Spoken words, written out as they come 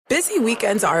Busy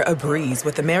weekends are a breeze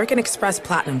with American Express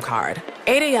Platinum Card.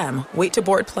 8 a.m., wait to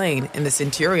board plane in the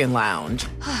Centurion Lounge.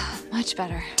 Much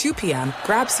better. 2 p.m.,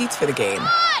 grab seats for the game.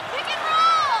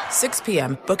 6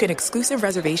 p.m., book an exclusive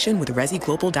reservation with Resi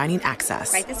Global Dining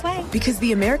Access. Right this way. Because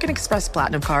the American Express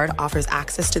Platinum Card offers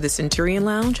access to the Centurion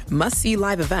Lounge, must-see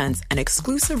live events, and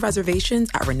exclusive reservations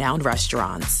at renowned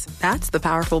restaurants. That's the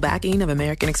powerful backing of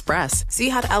American Express. See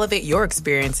how to elevate your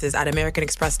experiences at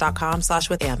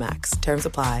americanexpress.com/with-Amex. Terms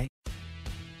apply.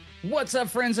 What's up,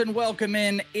 friends, and welcome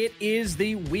in. It is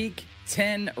the Week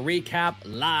 10 recap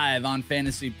live on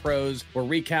Fantasy Pros. We're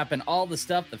recapping all the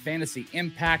stuff, the fantasy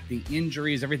impact, the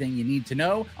injuries, everything you need to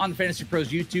know on the Fantasy Pros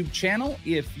YouTube channel.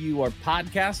 If you are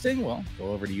podcasting, well, go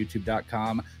over to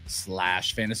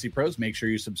youtube.com/Fantasy Pros. Make sure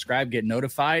you subscribe, get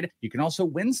notified. You can also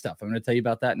win stuff. I'm going to tell you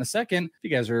about that in a second. If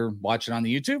you guys are watching on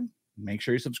the YouTube, make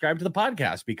sure you subscribe to the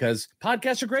podcast, because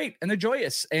podcasts are great and they're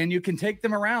joyous and you can take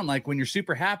them around like when you're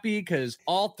super happy because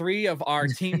all three of our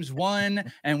teams won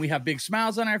and we have big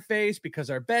smiles on our face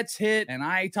because our bets hit. And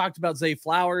I talked about Zay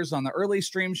Flowers on the early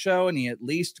stream show and he at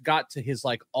least got to his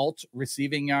like alt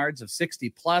receiving yards of 60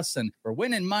 plus and we're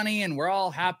winning money and we're all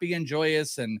happy and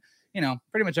joyous and you know,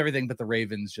 pretty much everything but the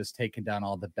Ravens just taking down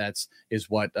all the bets is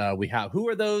what we have. Who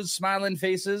are those smiling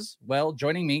faces? Well,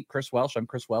 joining me, Chris Welsh. I'm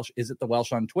Chris Welsh. Is it the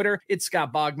Welsh on Twitter? It's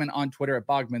Scott Bogman on Twitter at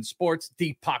Bogman Sports.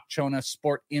 Deepak Chona,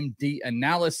 Sport MD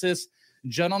Analysis.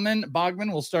 Gentlemen, Bogman,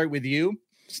 we'll start with you.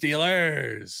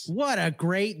 Steelers. What a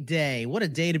great day. What a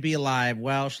day to be alive.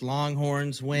 Welsh.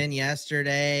 Longhorns win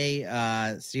yesterday.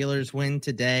 Steelers win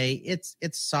today. It's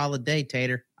a solid day,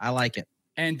 Tater. I like it.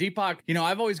 And Deepak, you know,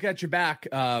 I've always got your back.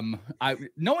 No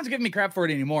one's giving me crap for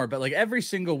it anymore, but like every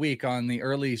single week on the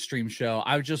early stream show,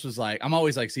 I just was like, I'm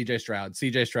always like CJ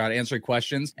Stroud answering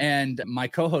questions. And my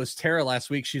co-host Tara last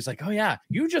week, she's like, oh yeah,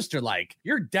 you just are like,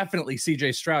 you're definitely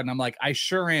CJ Stroud. And I'm like, I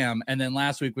sure am. And then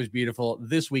last week was beautiful.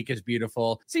 This week is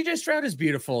beautiful. CJ Stroud is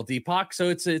beautiful, Deepak. So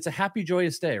it's a happy,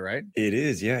 joyous day, right? It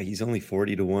is. Yeah. He's only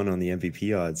 40-1 on the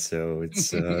MVP odds. So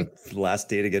it's the last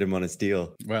day to get him on his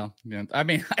deal. Well, yeah, I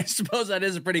mean, I suppose that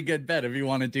is a pretty good bet if you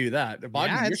want to do do that.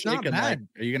 Bogman, it's not bad. Like,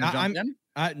 are you going to jump in?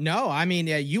 No, I mean,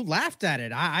 you laughed at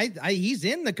it. He's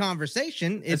in the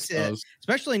conversation. It's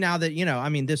especially now that, you know, I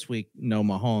mean, this week, no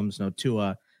Mahomes, no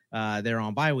Tua, they're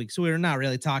on bye week. So we're not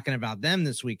really talking about them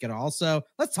this week at all. So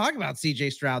let's talk about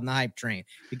CJ Stroud and the hype train.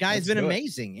 The guy's been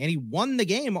amazing and he won the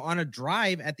game on a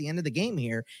drive at the end of the game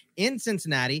here in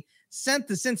Cincinnati. Sent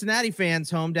the Cincinnati fans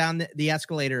home down the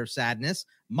escalator of sadness.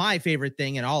 My favorite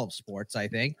thing in all of sports, I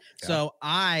think. Yeah. So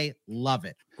I love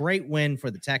it. Great win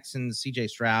for the Texans.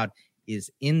 CJ Stroud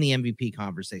is in the MVP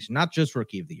conversation, not just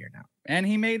rookie of the year now. And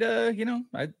he made you know,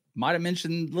 I might have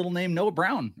mentioned little name Noah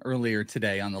Brown earlier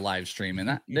today on the live stream, and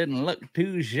that didn't look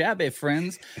too shabby,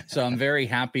 friends. So I'm very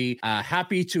happy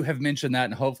to have mentioned that,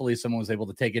 and hopefully someone was able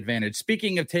to take advantage.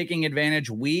 Speaking of taking advantage,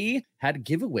 we had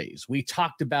giveaways. We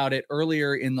talked about it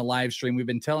earlier in the live stream. We've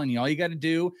been telling you all you got to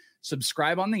do,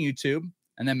 subscribe on the YouTube,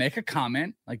 and then make a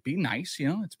comment, like be nice. You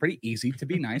know, it's pretty easy to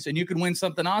be nice, and you can win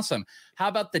something awesome. How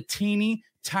about the teeny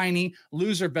tiny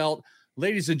loser belt?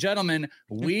 Ladies and gentlemen,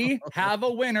 we have a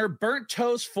winner. Burnt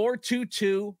Toast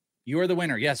 422. You are the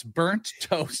winner. Yes, Burnt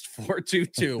Toast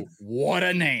 422. What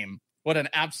a name. What an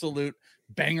absolute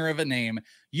banger of a name.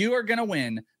 You are going to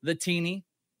win the teeny,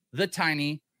 the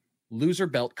tiny loser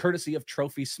belt, courtesy of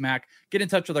Trophy Smack. Get in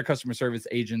touch with our customer service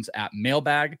agents at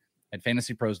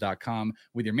mailbag@fantasypros.com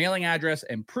with your mailing address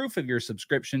and proof of your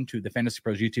subscription to the Fantasy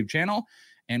Pros YouTube channel,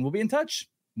 and we'll be in touch.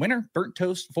 Winner, Burnt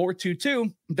Toast 422.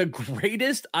 The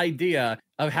greatest idea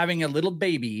of having a little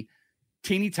baby,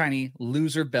 teeny tiny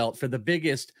loser belt for the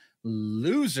biggest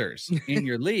losers in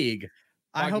your league.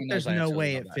 I hope there's no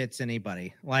way it fits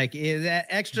anybody. Like that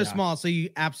extra small. So you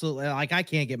absolutely like, I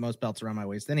can't get most belts around my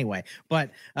waist anyway,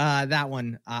 but that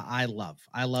one I love.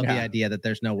 I love the idea that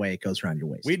there's no way it goes around your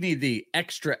waist. We need the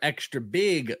extra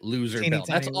big loser belt.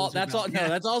 That's all. That's all. No,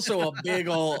 that's also a big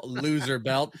old loser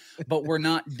belt, but we're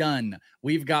not done.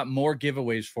 We've got more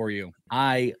giveaways for you.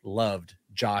 I loved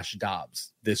Josh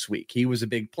Dobbs this week. He was a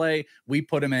big play. We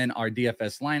put him in our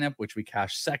DFS lineup, which we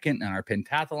cashed second in our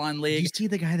pentathlon league. Did you see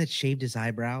the guy that shaved his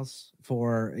eyebrows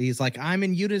he's like, I'm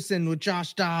in unison with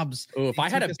Josh Dobbs. Oh, if I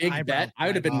had a big bet, I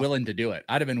would have been willing to do it.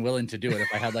 I'd have been willing to do it if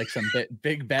I had like some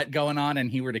big bet going on and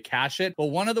he were to cash it. Well,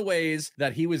 one of the ways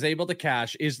that he was able to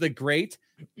cash is the great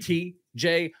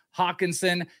TJ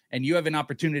Hawkinson, and you have an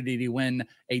opportunity to win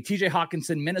a TJ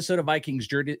Hawkinson Minnesota Vikings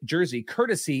jersey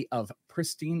courtesy of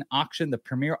Pristine Auction, the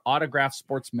premier autographed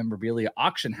sports memorabilia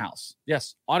auction house.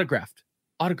 Yes, autographed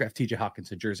TJ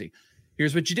Hawkinson jersey.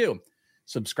 Here's what you do.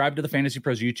 Subscribe to the Fantasy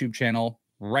Pros YouTube channel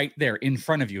right there in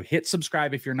front of you. Hit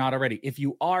subscribe if you're not already. If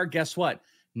you are, guess what?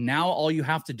 Now all you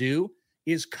have to do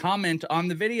is comment on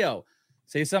the video.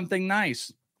 Say something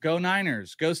nice. Go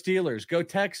Niners, go Steelers, go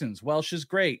Texans. Welsh is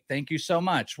great. Thank you so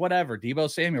much. Whatever. Deebo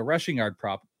Samuel, rushing yard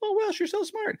prop. Oh, Welsh, you're so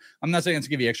smart. I'm not saying it's to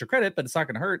give you extra credit, but it's not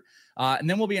going to hurt. And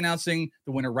then we'll be announcing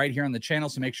the winner right here on the channel.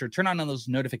 So make sure to turn on those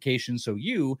notifications so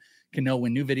you can know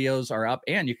when new videos are up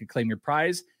and you can claim your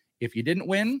prize. If you didn't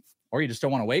win or you just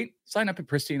don't want to wait, sign up at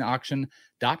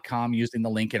pristineauction.com using the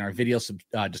link in our video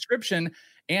description.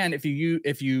 And if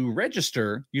you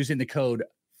register using the code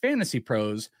Fantasy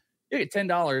Pros, you get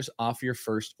 $10 off your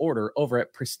first order over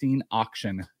at Pristine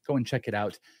Auction. Go and check it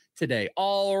out today.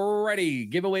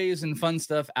 Alrighty, giveaways and fun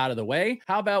stuff out of the way.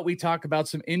 How about we talk about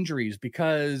some injuries?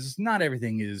 Because not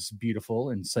everything is beautiful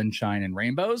and sunshine and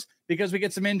rainbows, because we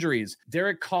get some injuries.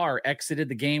 Derek Carr exited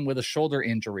the game with a shoulder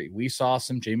injury. We saw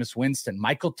some Jameis Winston.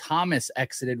 Michael Thomas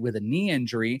exited with a knee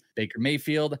injury. Baker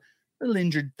Mayfield, a little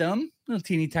injured thumb. Little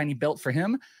teeny tiny belt for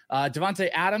him.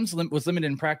 Devontae Adams was limited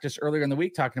in practice earlier in the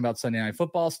week, talking about Sunday Night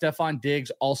Football. Stephon Diggs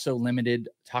also limited,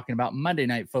 talking about Monday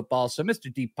Night Football. So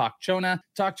Mr. Deepak Chona,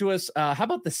 talk to us. How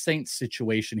about the Saints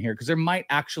situation here? Because there might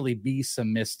actually be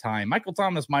some missed time. Michael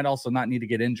Thomas might also not need to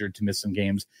get injured to miss some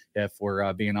games, if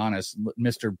we're being honest,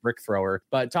 Mr. Brick Thrower.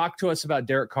 But talk to us about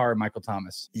Derek Carr and Michael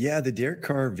Thomas. Yeah, the Derek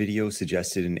Carr video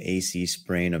suggested an AC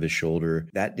sprain of his shoulder.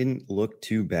 That didn't look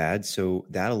too bad. So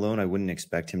that alone, I wouldn't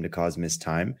expect him to cause missed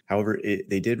time. However,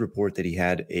 they did report that he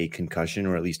had a concussion,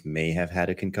 or at least may have had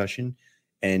a concussion.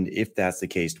 And if that's the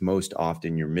case, most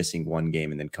often you're missing one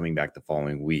game and then coming back the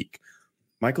following week.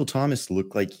 Michael Thomas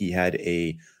looked like he had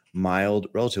a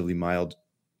relatively mild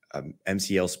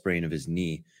MCL sprain of his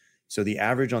knee. So the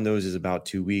average on those is about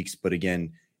 2 weeks. But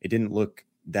again, it didn't look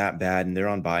that bad, and they're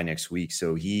on bye next week.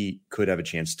 So he could have a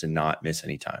chance to not miss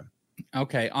any time.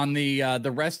 Okay, on the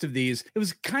rest of these, it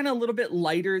was kind of a little bit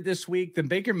lighter this week. The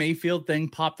Baker Mayfield thing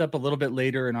popped up a little bit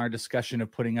later in our discussion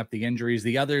of putting up the injuries.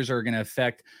 The others are going to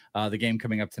affect the game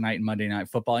coming up tonight in Monday Night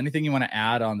Football. Anything you want to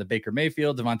add on the Baker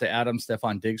Mayfield, Devontae Adams,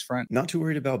 Stephon Diggs front? Not too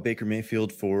worried about Baker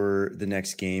Mayfield for the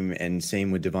next game, and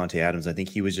same with Devontae Adams. I think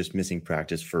he was just missing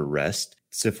practice for rest.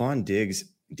 Stephon Diggs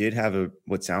did have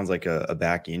what sounds like a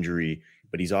back injury,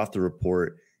 but he's off the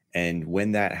report. And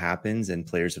when that happens and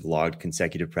players have logged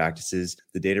consecutive practices,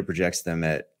 the data projects them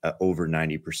at over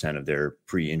 90% of their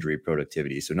pre-injury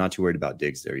productivity. So not too worried about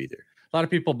Diggs there either. A lot of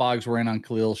people, Boggs, were in on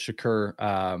Khalil Shakur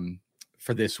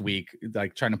for this week,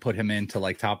 like trying to put him into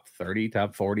like top 30,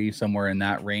 top 40, somewhere in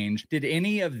that range. Did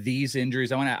any of these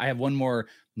injuries, I have one more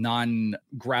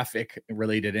non-graphic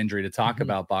related injury to talk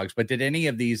about, Boggs, but did any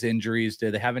of these injuries,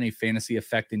 did they have any fantasy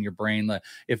effect in your brain?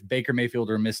 If Baker Mayfield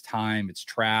or missed time, it's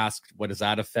Trask, what does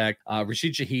that affect?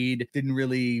 Rashid Shaheed didn't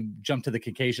really jump to the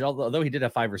occasion, although he did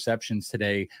have 5 receptions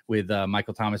today with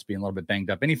Michael Thomas being a little bit banged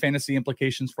up. Any fantasy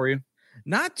implications for you?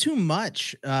 Not too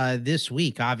much this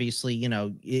week. Obviously,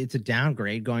 it's a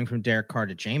downgrade going from Derek Carr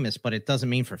to Jameis, but it doesn't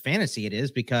mean for fantasy it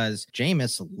is, because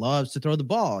Jameis loves to throw the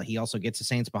ball. He also gets the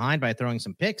Saints behind by throwing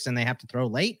some picks, and they have to throw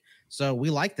late. So we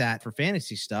like that for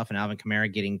fantasy stuff. And Alvin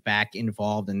Kamara getting back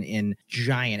involved in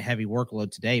giant heavy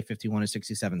workload today, 51 to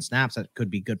 67 snaps. That could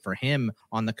be good for him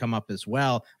on the come up as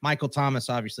well. Michael Thomas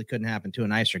obviously couldn't happen to a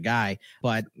nicer guy,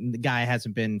 but the guy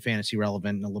hasn't been fantasy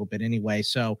relevant in a little bit anyway.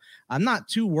 So I'm not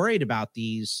too worried about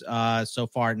these so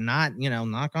far. Not,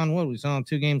 knock on wood, we still have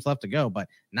 2 games left to go, but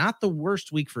not the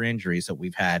worst week for injuries that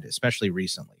we've had, especially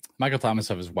recently. Michael Thomas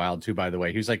stuff is wild too, by the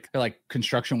way. He was they're like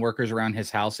construction workers around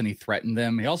his house, and he threatened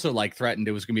them. He also threatened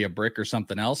it was going to be a brick or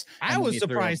something else. I was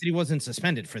surprised that he wasn't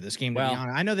suspended for this game. To be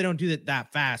honest, I know they don't do it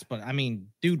that fast, but I mean,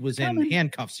 dude was in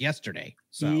handcuffs yesterday.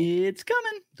 So it's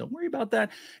coming. Don't worry about that.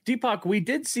 Deepak, we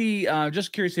did see,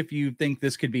 just curious if you think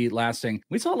this could be lasting.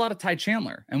 We saw a lot of Ty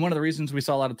Chandler. And one of the reasons we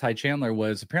saw a lot of Ty Chandler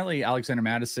was apparently Alexander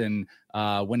Mattison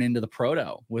went into the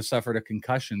proto, suffered a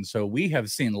concussion. So we have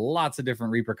seen lots of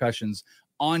different repercussions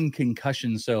on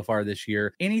concussions so far this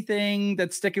year. Anything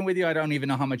that's sticking with you? I don't even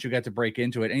know how much you got to break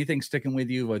into it. Anything sticking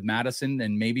with you with Madison,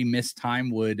 and maybe missed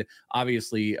time would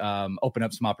obviously open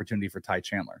up some opportunity for Ty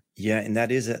Chandler? Yeah, and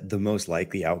that is the most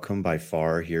likely outcome by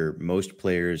far here. Most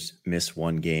players miss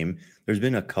one game. There's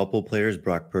been a couple players,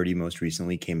 Brock Purdy most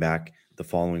recently came back the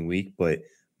following week, but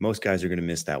most guys are going to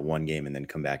miss that one game and then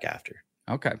come back after.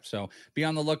 Okay, so be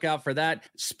on the lookout for that.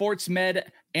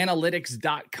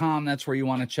 SportsMedAnalytics.com. That's where you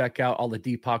want to check out all the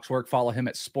Deepak's work. Follow him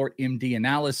at SportMD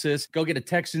Analysis. Go get a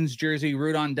Texans jersey,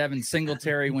 root on Devin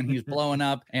Singletary when he's blowing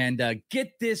up, and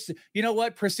get this,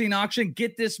 Pristine Auction,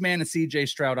 get this man a CJ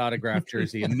Stroud autograph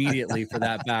jersey immediately for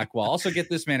that back wall. Also get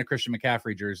this man a Christian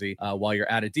McCaffrey jersey while you're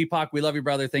at it. Deepak, we love you,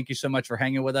 brother. Thank you so much for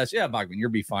hanging with us. Yeah, Bogman, you'll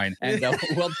be fine. And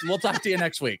we'll talk to you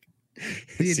next week.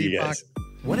 See you, Deepak.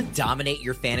 Want to dominate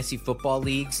your fantasy football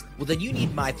leagues? Well, then you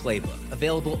need My Playbook,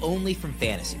 available only from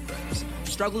Fantasy Pros.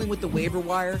 Struggling with the waiver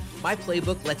wire? My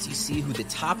Playbook lets you see who the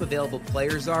top available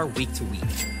players are week to week.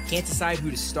 Can't decide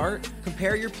who to start?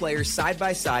 Compare your players side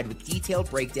by side with detailed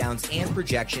breakdowns and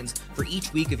projections for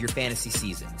each week of your fantasy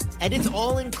season. And it's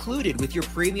all included with your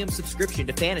premium subscription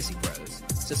to Fantasy Pros.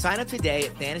 So sign up today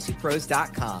at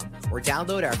fantasypros.com or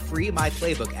download our free My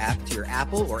Playbook app to your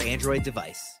Apple or Android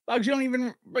device. Bugs, you don't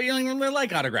even really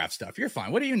like autograph stuff. You're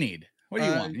fine. What do you need? What do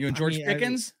you want? You and George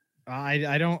Pickens?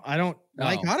 I don't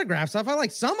like autograph stuff. I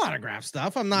like some autograph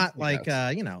stuff. I'm not like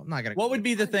I'm not gonna. What would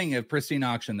be the thing at pristine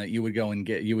auction that you would go and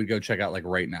get? You would go check out like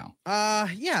right now?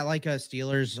 Yeah, like a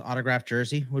Steelers autograph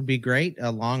jersey would be great.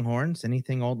 Longhorns,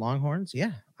 anything old Longhorns.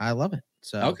 Yeah, I love it.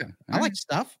 So okay, I like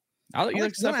stuff. I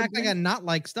like stuff. Don't act like I not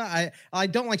like stuff. I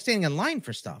don't like standing in line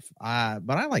for stuff.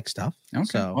 But I like stuff. Okay.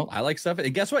 So well, I like stuff.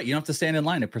 And guess what? You don't have to stand in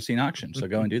line at pristine auction. So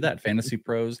go and do that. Fantasy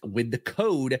Pros with the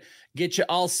code. Get you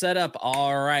all set up.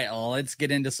 All right. Let's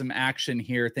get into some action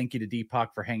here. Thank you to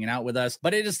Deepak for hanging out with us.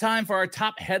 But it is time for our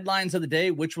top headlines of the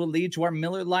day, which will lead to our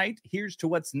Miller Lite. Here's to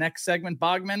what's next segment.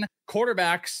 Bogman,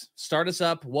 quarterbacks, start us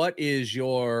up. What is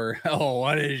your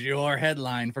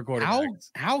headline for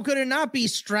quarterbacks? How could it not be?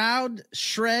 Stroud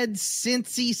shreds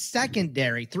Cincy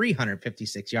secondary,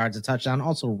 356 yards, a touchdown,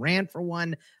 also ran for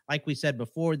one. Like we said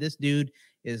before, this dude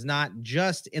is not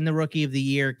just in the rookie of the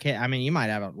year. I mean, you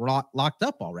might have it locked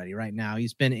up already right now.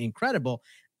 He's been incredible,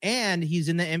 and he's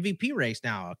in the MVP race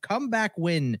now. A comeback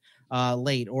win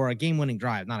late, or a game-winning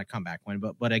drive, not a comeback win,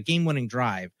 but a game-winning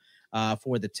drive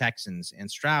for the Texans. And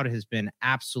Stroud has been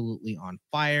absolutely on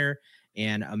fire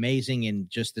and amazing, and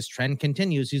just this trend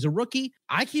continues. He's a rookie.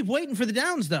 I keep waiting for the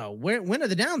downs, though. When are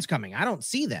the downs coming? I don't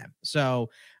see them. So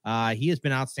he has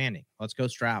been outstanding. Let's go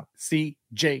Stroud.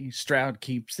 CJ Stroud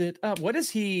keeps it up. What is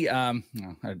he? I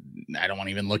don't want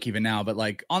to even look even now, but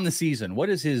like on the season, what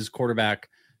is his quarterback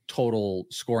total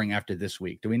scoring after this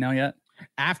week? Do we know yet?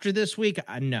 After this week?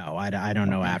 No, I don't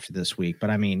know after this week,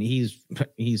 but I mean,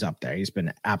 he's up there. He's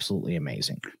been absolutely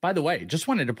amazing. By the way, just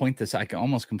wanted to point this, I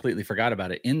almost completely forgot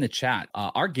about it in the chat.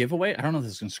 Our giveaway, I don't know if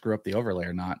this is going to screw up the overlay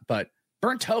or not, but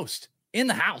burnt toast in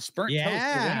the house. Burnt toast,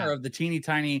 the winner of the teeny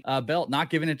tiny belt,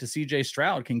 not giving it to CJ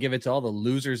Stroud, can give it to all the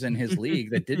losers in his league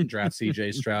that didn't draft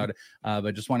CJ Stroud.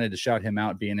 But just wanted to shout him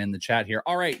out being in the chat here.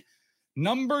 All right.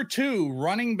 Number 2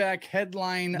 running back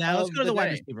headline. Now let's go to the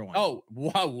wide receiver one. Oh,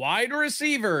 wide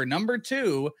receiver. Number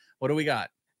 2. What do we got?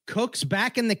 Cook's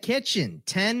back in the kitchen.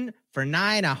 10 for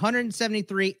 9,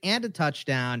 173 and a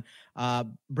touchdown.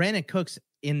 Brandon Cooks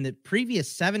in the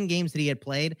previous 7 games that he had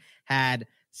played had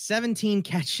 17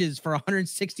 catches for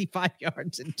 165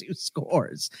 yards and 2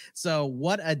 scores. So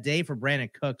what a day for Brandon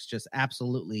Cooks, just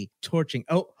absolutely torching.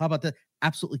 Oh, how about that?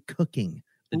 Absolutely cooking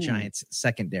the Giants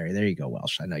secondary. There you go,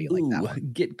 Welsh. I know you like that one.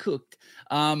 Get cooked.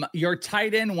 Your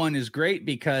tight end one is great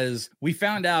because we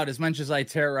found out, as much as I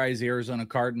terrorize the Arizona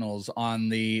Cardinals on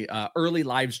the early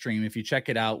live stream, if you check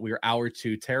it out, we were hour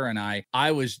 2, Tara and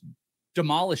I was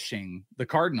demolishing the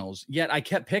Cardinals, yet I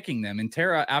kept picking them. And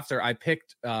Tara, after I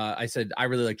picked, I said, I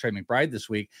really like Trey McBride this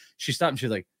week. She stopped and she's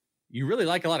like, you really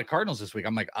like a lot of Cardinals this week.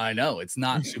 I'm like, I know it's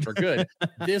not super good.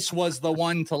 This was the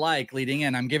one to like leading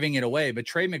in. I'm giving it away, but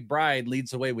Trey McBride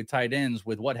leads the way with tight ends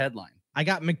with what headline? I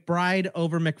got McBride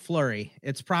over McFlurry.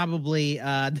 It's probably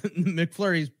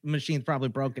McFlurry's machine's probably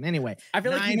broken anyway. I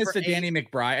feel like you missed a Danny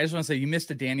McBride. I just want to say you missed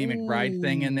a Danny McBride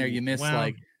thing in there. You missed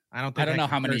I don't know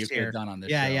how many you could have done on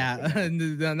this show. Yeah.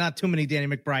 Not too many Danny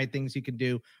McBride things you can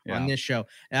do on this show.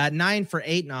 9 for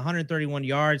 8 and 131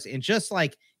 yards. And just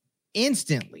like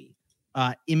instantly,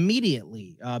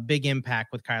 immediately, big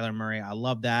impact with Kyler Murray. I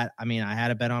love that. I mean, I had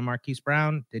a bet on Marquise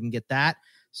Brown, didn't get that.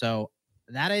 So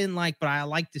that I didn't like, but I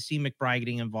like to see McBride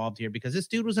getting involved here because this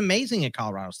dude was amazing at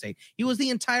Colorado State. He was the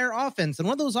entire offense, and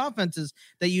one of those offenses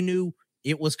that you knew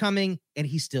it was coming, and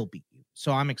he still beat you.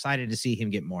 So I'm excited to see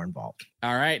him get more involved.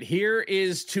 All right, here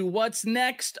is to what's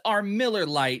next, our Miller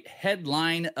Lite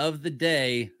headline of the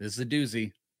day. This is a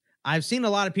doozy. I've seen a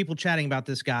lot of people chatting about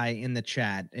this guy in the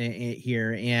chat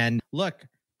here. And look,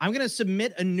 I'm going to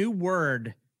submit a new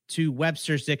word to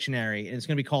Webster's Dictionary. And it's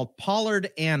going to be called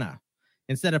Pollard Anna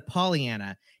instead of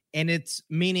Pollyanna. And it's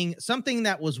meaning something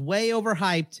that was way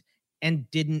overhyped and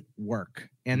didn't work.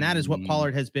 And that is what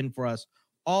Pollard has been for us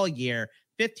all year.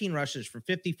 15 rushes for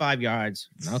 55 yards,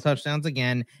 no touchdowns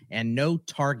again, and no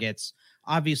targets.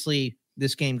 Obviously,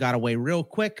 this game got away real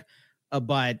quick,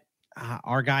 but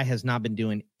our guy has not been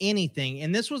doing anything.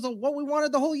 And this was what we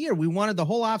wanted the whole year. We wanted the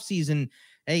whole offseason.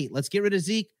 Hey, let's get rid of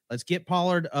Zeke. Let's get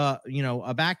Pollard,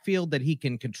 a backfield that he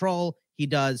can control. He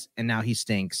does. And now he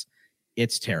stinks.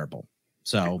 It's terrible.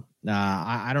 So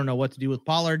I don't know what to do with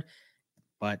Pollard.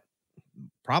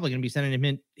 probably going to be sending him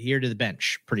in here to the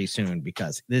bench pretty soon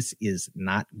because this is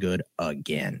not good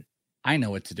again. I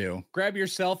know what to do. Grab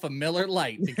yourself a Miller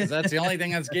Lite because that's the only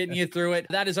thing that's getting you through it.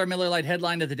 That is our Miller Lite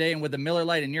headline of the day. And with the Miller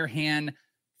Lite in your hand,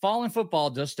 fall and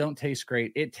football just don't taste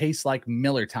great. It tastes like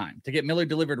Miller time. To get Miller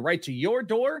delivered right to your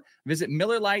door, visit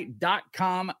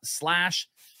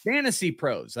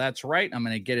MillerLite.com/fantasypros. That's right. I'm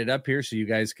going to get it up here so you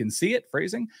guys can see it.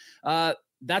 Phrasing.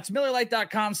 That's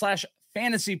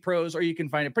MillerLite.com/fantasypros, or you can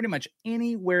find it pretty much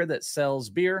anywhere that sells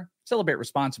beer. Celebrate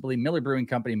responsibly. Miller Brewing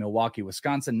Company, Milwaukee,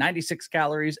 Wisconsin. 96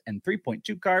 calories and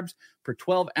 3.2 carbs per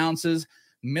 12 ounces.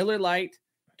 Miller Lite,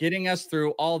 getting us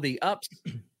through all the ups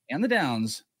and the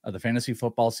downs of the fantasy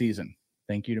football season.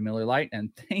 Thank you to Miller Lite,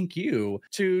 and thank you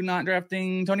to not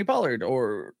drafting Tony Pollard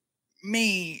or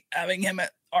me having him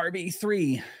at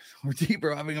RB3 or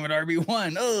Debro having him at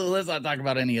RB1. Oh, let's not talk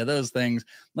about any of those things.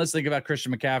 Let's think about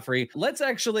Christian McCaffrey. Let's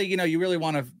actually, you really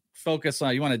want to focus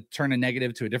on, you want to turn a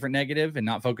negative to a different negative and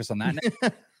not focus on that.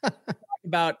 Talk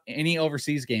about any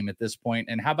overseas game at this point.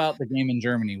 And how about the game in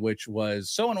Germany, which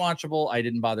was so unwatchable, I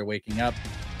didn't bother waking up.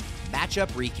 Matchup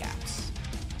recaps.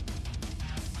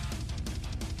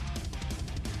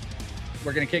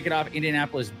 We're going to kick it off.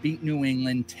 Indianapolis beat New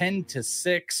England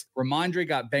 10-6. Ramondre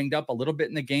got banged up a little bit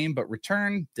in the game, but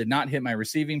returned, did not hit my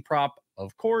receiving prop.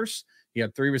 Of course, he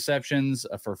had 3 receptions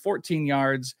for 14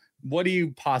 yards. What do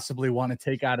you possibly want to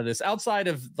take out of this outside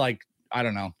of I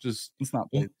don't know, just it's not.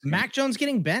 Well, Mac Jones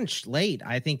getting benched late,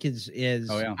 I think is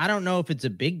I don't know if it's a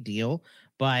big deal,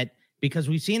 but because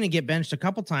we've seen him get benched a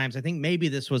couple times, I think maybe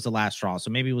this was the last straw. So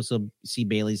maybe we'll still see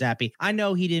Bailey Zappi. I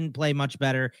know he didn't play much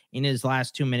better in his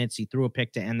last 2 minutes. He threw a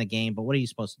pick to end the game, but what are you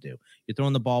supposed to do? You're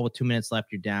throwing the ball with 2 minutes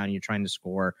left. You're down. You're trying to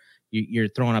score. You're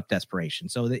throwing up desperation.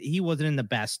 So he wasn't in the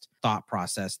best thought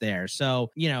process there. So,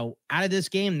 out of this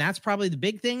game, that's probably the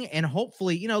big thing. And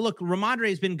hopefully, look, Ramondre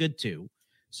has been good too.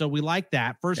 So we like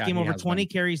that. First game over 20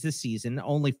 carries this season,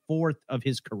 only 4th of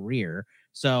his career.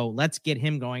 So let's get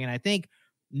him going. And I think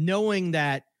knowing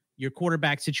that your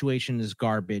quarterback situation is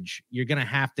garbage, you're going to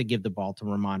have to give the ball to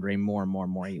Ramondre more and more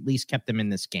and more. He at least kept them in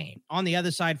this game. On the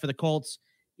other side for the Colts,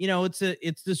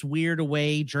 it's this weird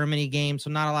away Germany game, so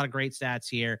not a lot of great stats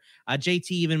here.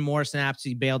 JT even more snaps.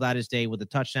 He bailed out his day with a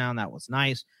touchdown. That was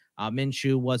nice.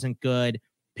 Minshew wasn't good.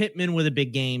 Pittman with a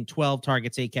big game, 12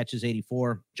 targets, 8 catches,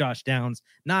 84. Josh Downs,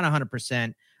 not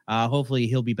 100%. Hopefully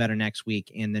he'll be better next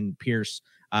week. And then Pierce,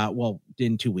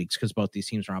 in 2 weeks because both these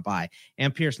teams are on bye.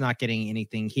 And Pierce not getting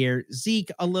anything here.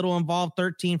 Zeke a little involved,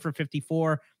 13 for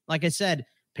 54. Like I said,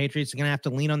 Patriots are going to have to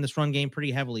lean on this run game pretty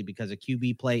heavily because a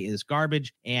QB play is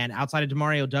garbage. And outside of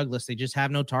Demario Douglas, they just have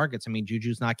no targets. I mean,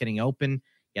 Juju's not getting open.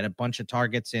 Get a bunch of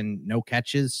targets and no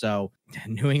catches. So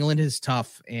New England is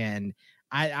tough. And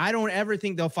I don't ever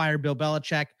think they'll fire Bill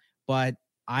Belichick, but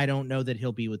I don't know that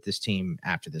he'll be with this team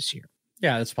after this year.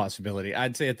 Yeah, that's a possibility.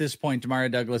 I'd say at this point,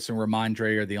 Demario Douglas and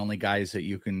Ramondre are the only guys that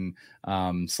you can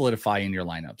solidify in your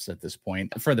lineups at this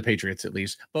point, for the Patriots at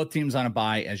least. Both teams on a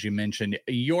bye, as you mentioned.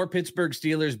 Your Pittsburgh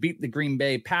Steelers beat the Green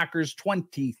Bay Packers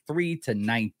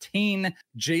 23-19.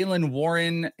 Jaylen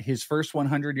Warren, his first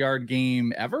 100-yard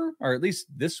game ever, or at least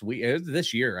this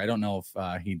year. I don't know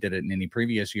if he did it in any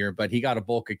previous year, but he got a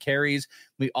bulk of carries.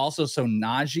 We also saw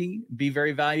Najee be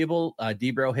very valuable.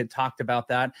 Debro had talked about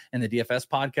that in the DFS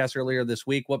podcast earlier this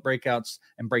week. What breakouts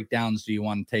and breakdowns do you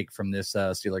want to take from this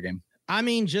Steeler game? I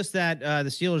mean, just that the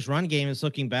Steelers' run game is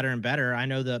looking better and better. I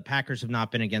know the Packers have not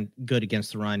been good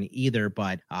against the run either,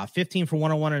 but 15 for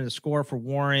 101 in a score for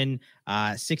Warren,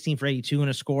 16 for 82 in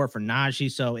a score for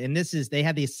Najee. So, and they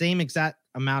had the same exact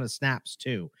amount of snaps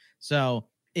too. So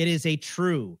it is a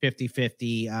true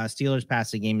 50-50. Steelers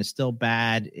passing game is still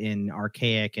bad and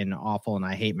archaic and awful, and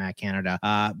I hate Matt Canada.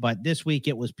 But this week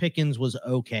it was Pickens was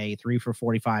okay, 3 for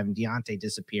 45, and Deontay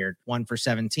disappeared, 1 for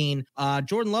 17.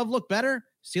 Jordan Love looked better.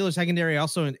 Steelers secondary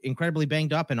also incredibly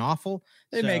banged up and awful.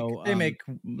 They make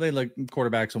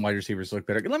quarterbacks and wide receivers look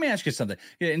better. Let me ask you something.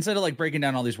 Instead of breaking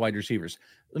down all these wide receivers,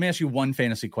 let me ask you one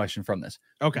fantasy question from this.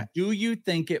 Okay. Do you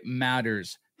think it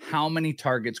matters how many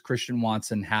targets Christian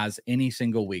Watson has any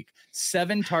single week?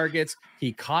 7 targets.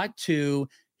 He caught 2.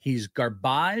 He's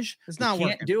garbage. It's not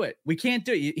working. We can't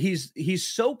do it. He's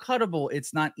so cuttable.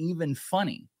 It's not even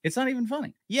funny.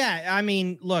 Yeah, I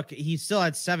mean, look, he still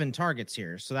had 7 targets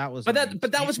here, so that was. But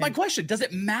that was my question. Does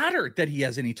it matter that he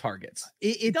has any targets?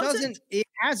 It doesn't. It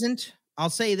hasn't. I'll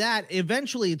say that.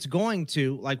 Eventually, it's going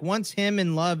to. Once him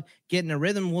and Love get in a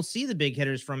rhythm, we'll see the big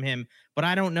hitters from him. But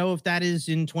I don't know if that is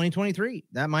in 2023.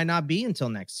 That might not be until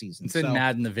next season. It's in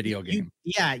Madden, the video game.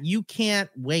 You can't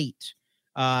wait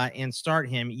and start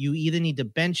him. You either need to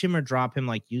bench him or drop him,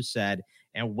 like you said,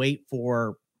 and wait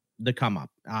for the come up.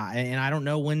 And I don't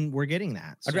know when we're getting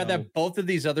that. I'd rather have both of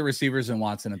these other receivers than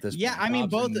Watson at this point. I mean,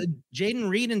 both Jaden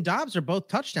Reed and Dobbs are both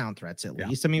touchdown threats at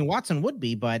least. I mean, Watson would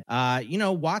be, but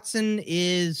Watson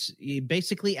is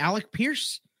basically Alec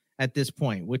Pierce at this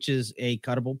point, which is a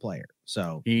cuttable player.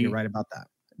 So you're right about that.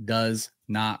 Does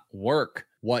not work.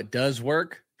 What does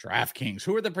work? DraftKings.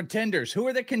 Who are the pretenders? Who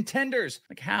are the contenders?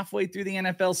 Like halfway through the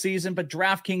NFL season, but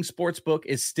DraftKings Sportsbook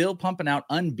is still pumping out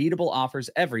unbeatable offers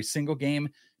every single game.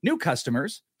 New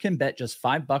customers can bet just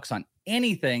 $5 on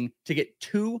anything to get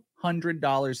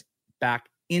 $200 back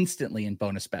instantly in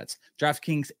bonus bets.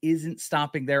 DraftKings isn't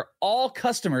stopping there. All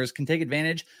customers can take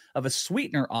advantage of a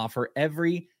sweetener offer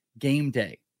every game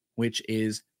day, which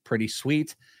is pretty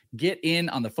sweet. Get in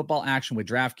on the football action with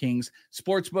DraftKings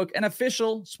Sportsbook, an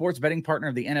official sports betting partner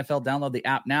of the NFL. Download the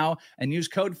app now and use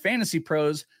code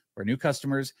FANTASYPROS, where new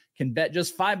customers can bet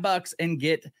just $5 and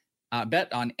get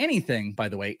bet on anything, by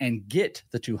the way, and get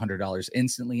the $200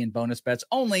 instantly in bonus bets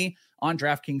only on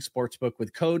DraftKings Sportsbook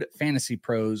with code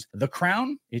FANTASYPROS. The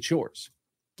crown, it's yours.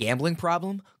 Gambling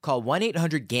problem? Call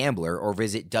 1-800-GAMBLER or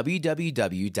visit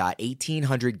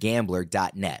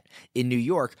www.1800gambler.net. In New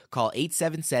York, call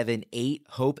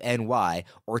 877-8-HOPE-NY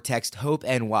or text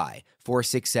HOPE-NY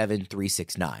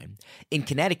 467-369. In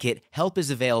Connecticut, help is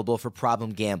available for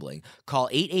problem gambling. Call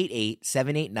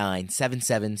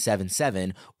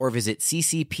 888-789-7777 or visit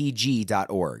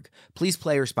ccpg.org. Please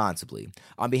play responsibly.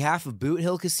 On behalf of Boot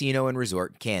Hill Casino and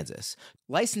Resort, Kansas.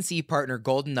 Licensee partner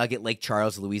Golden Nugget Lake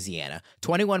Charles, Louisiana.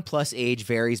 21 plus age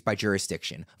varies by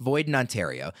jurisdiction. Void in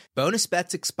Ontario. Bonus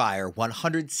bets expire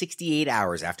 168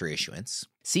 hours after issuance.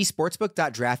 See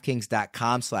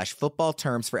sportsbook.draftkings.com/football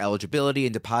terms for eligibility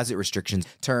and deposit restrictions,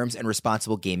 terms, and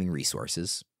responsible gaming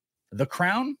resources. The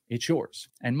crown, it's yours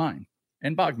and mine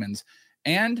and Bogman's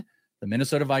and the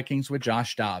Minnesota Vikings with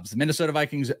Josh Dobbs. The Minnesota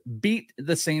Vikings beat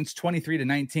the Saints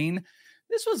 23-19.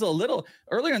 This was a little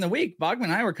earlier in the week. Bogman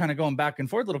and I were kind of going back and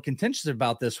forth, a little contentious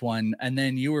about this one. And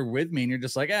then you were with me and you're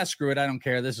just like, screw it. I don't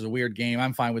care. This is a weird game.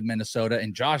 I'm fine with Minnesota.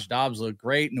 And Josh Dobbs looked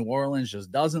great. New Orleans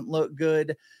just doesn't look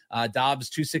good. Dobbs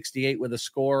 268 with a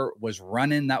score was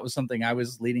running. That was something I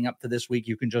was leading up to this week.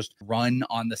 You can just run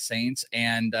on the Saints.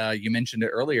 And you mentioned it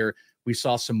earlier. We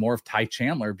saw some more of Ty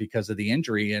Chandler because of the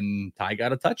injury, and Ty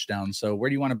got a touchdown. So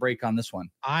where do you want to break on this one?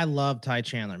 I love Ty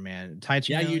Chandler, man. Ty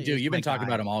Chandler. Yeah, you do. You've been talking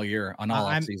about him all year on all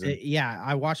offseason. Yeah,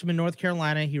 I watched him in North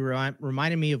Carolina. He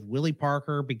reminded me of Willie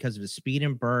Parker because of his speed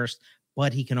and burst,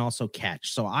 but he can also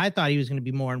catch. So I thought he was going to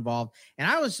be more involved. And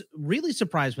I was really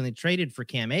surprised when they traded for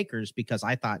Cam Akers because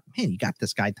I thought, man, you got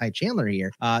this guy Ty Chandler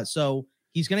here. So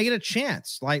he's going to get a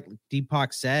chance. Like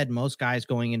Deepak said, most guys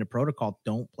going into protocol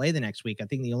don't play the next week. I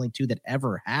think the only two that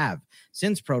ever have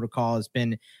since protocol has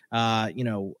been, a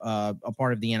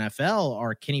part of the NFL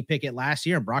are Kenny Pickett last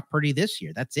year and Brock Purdy this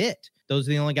year. That's it. Those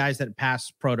are the only guys that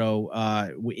passed proto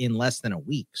in less than a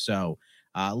week. So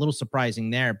a little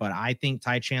surprising there, but I think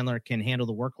Ty Chandler can handle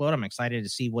the workload. I'm excited to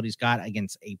see what he's got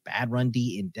against a bad run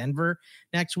D in Denver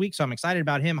next week. So I'm excited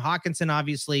about him. Hawkinson,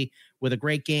 obviously, with a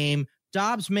great game.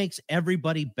 Dobbs makes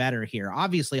everybody better here.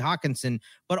 Obviously, Hawkinson,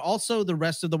 but also the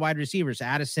rest of the wide receivers.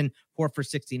 Addison, 4 for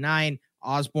 69.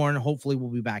 Osborne, hopefully, will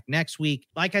be back next week.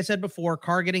 Like I said before,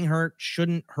 Carr getting hurt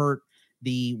shouldn't hurt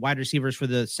the wide receivers for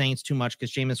the Saints too much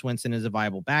because Jameis Winston is a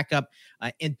viable backup.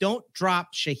 And don't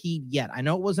drop Shaheed yet. I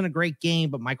know it wasn't a great game,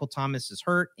 but Michael Thomas is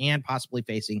hurt and possibly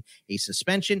facing a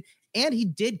suspension. And he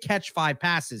did catch 5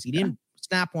 passes. He didn't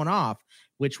snap one off,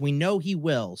 which we know he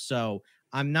will. So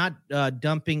I'm not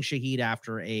dumping Shaheed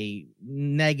after a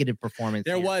negative performance.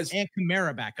 There was and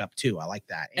Kamara back up too. I like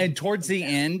that. And towards the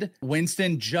end,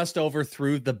 Winston just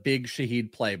overthrew the big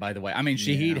Shaheed play, by the way. I mean,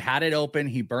 Shaheed had it open.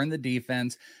 He burned the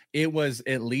defense. It was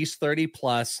at least 30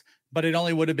 plus, but it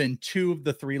only would have been 2 of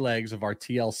the 3 legs of our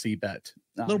TLC bet.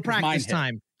 Little practice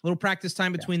time. Little practice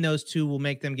time between those two will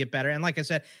make them get better. And like I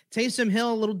said, Taysom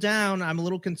Hill a little down. I'm a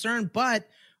little concerned, but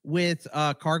with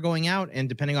Carr going out and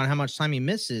depending on how much time he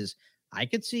misses, I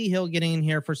could see Hill getting in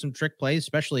here for some trick plays,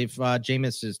 especially if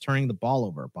Jameis is turning the ball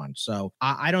over a bunch. So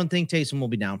I don't think Taysom will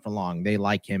be down for long. They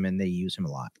like him and they use him a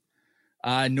lot.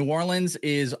 New Orleans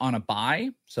is on a bye,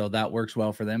 so that works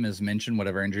well for them, as mentioned,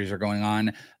 whatever injuries are going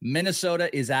on.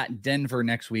 Minnesota is at Denver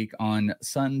next week on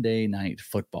Sunday Night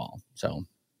Football. So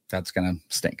that's going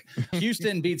to stink.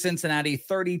 Houston beat Cincinnati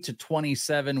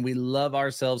 30-27. We love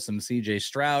ourselves some CJ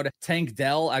Stroud. Tank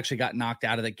Dell actually got knocked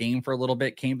out of the game for a little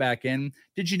bit, came back in.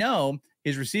 Did you know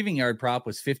his receiving yard prop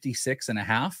was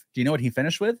 56.5? Do you know what he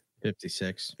finished with?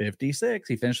 56.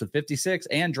 He finished with 56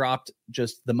 and dropped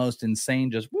just the most insane,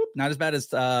 just whoop, Not as bad as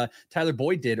Tyler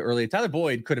Boyd did earlier. Tyler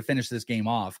Boyd could have finished this game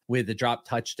off with the drop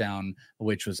touchdown,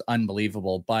 which was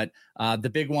unbelievable. But the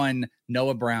big one,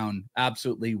 Noah Brown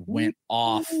absolutely went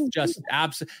off. Just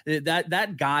absolutely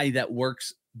that guy that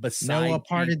works beside Noah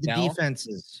parted Tank the Dell.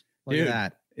 defenses. Look Dude, at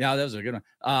that. Yeah, that was a good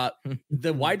one.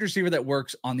 The wide receiver that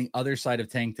works on the other side of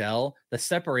Tank Dell, the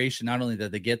separation, not only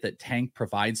that they get that Tank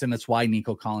provides them, that's why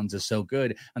Nico Collins is so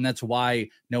good. And that's why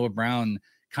Noah Brown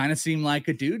kind of seemed like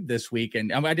a dude this week.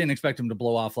 And I didn't expect him to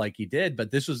blow off like he did, but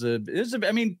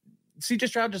I mean, CJ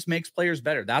Stroud just makes players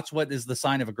better. That's what is the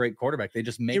sign of a great quarterback. They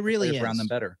just make players around them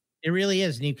better. It really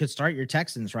is. And you could start your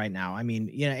Texans right now. I mean,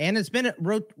 and it's been,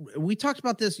 we talked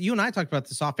about this. You and I talked about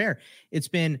this off air. It's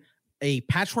been a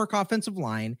patchwork offensive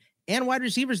line and wide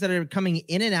receivers that are coming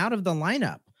in and out of the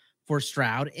lineup for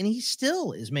Stroud, and he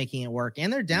still is making it work.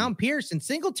 And they're down Pierce and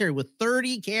Singletary with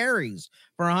 30 carries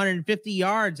for 150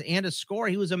 yards and a score.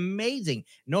 He was amazing.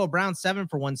 Noah Brown, 7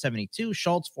 for 172.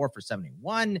 Schultz, 4 for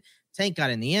 71. Tank got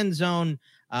in the end zone.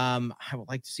 I would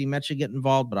like to see Metcha get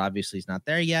involved, but obviously he's not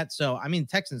there yet. So, I mean,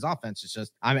 Texans offense is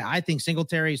just, I think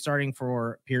Singletary is starting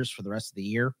for Pierce for the rest of the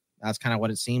year. That's kind of what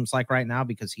it seems like right now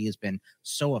because he has been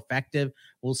so effective.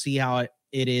 We'll see how it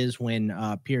is when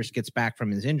Pierce gets back from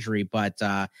his injury. But,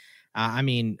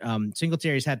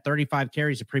 Singletary's had 35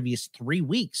 carries the previous 3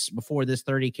 weeks before this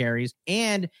 30 carries.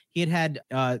 And he had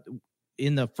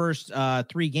in the first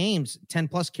 3 games,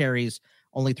 10-plus carries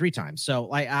only 3 times.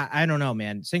 So, I don't know,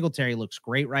 man. Singletary looks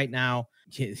great right now.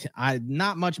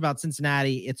 Not much about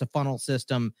Cincinnati. It's a funnel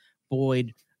system.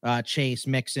 Boyd, Chase,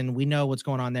 Mixon, we know what's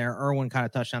going on there. Irwin caught a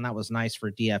touchdown. That was nice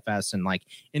for DFS and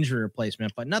injury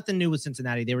replacement, but nothing new with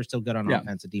Cincinnati. They were still good on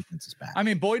offense. The defense is bad. I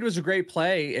mean, Boyd was a great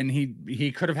play, and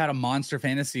he could have had a monster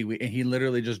fantasy. He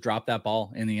literally just dropped that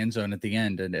ball in the end zone at the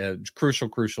end, and a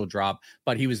crucial drop,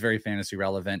 but he was very fantasy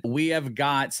relevant. We have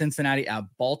got Cincinnati at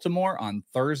Baltimore on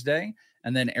Thursday.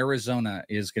 And then Arizona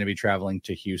is going to be traveling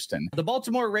to Houston. The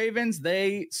Baltimore Ravens,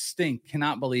 they stink.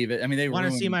 Cannot believe it. I mean, they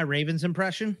want to see my Ravens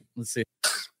impression? Let's see.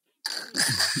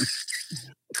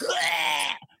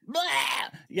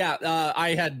 Yeah,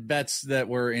 I had bets that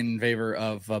were in favor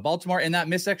of Baltimore, and that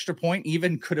missed extra point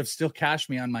even could have still cashed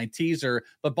me on my teaser.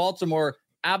 But Baltimore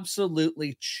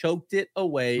absolutely choked it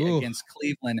away against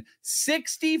Cleveland.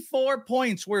 64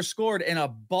 points were scored in a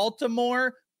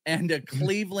Baltimore and a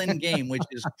Cleveland game, which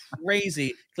is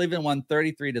crazy. Cleveland won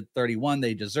 33-31.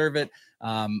 They deserve it.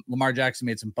 Lamar Jackson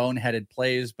made some boneheaded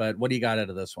plays, but what do you got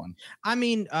out of this one? I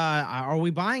mean, are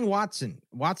we buying Watson?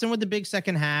 Watson with the big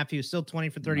second half. He was still 20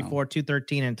 for 34,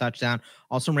 213 and a touchdown.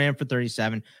 Also ran for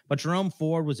 37. But Jerome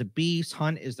Ford was a beast.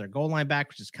 Hunt is their goal line back,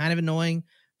 which is kind of annoying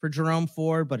for Jerome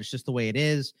Ford, but it's just the way it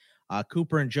is.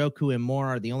 Cooper and Njoku and Moore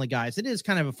are the only guys. It is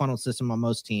kind of a funnel system on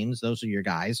most teams. Those are your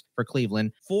guys for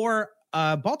Cleveland. For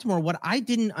Baltimore, what I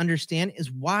didn't understand is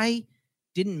why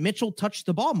didn't Mitchell touch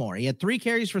the ball more? He had 3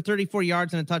 carries for 34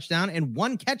 yards and a touchdown and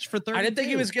 1 catch for 32. I didn't think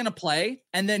he was going to play,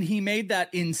 and then he made that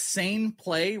insane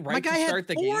play right to start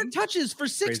the game. My guy had 4 touches for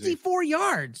 64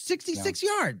 yards, 66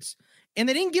 yards, and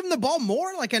they didn't give him the ball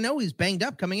more. I know he's banged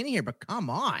up coming in here, but come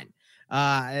on.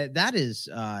 That is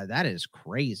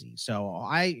crazy. So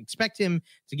I expect him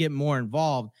to get more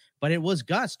involved, but it was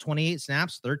Gus, 28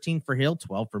 snaps, 13 for Hill,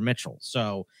 12 for Mitchell.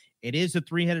 So it is a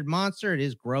 3-headed monster. It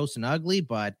is gross and ugly,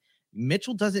 but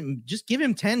Mitchell doesn't just give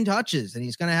him 10 touches and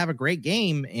he's going to have a great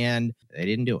game. And they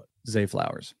didn't do it. Zay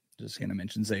Flowers. Just going to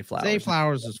mention Zay Flowers. Zay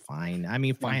Flowers is fine. I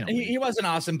mean, finally. He wasn't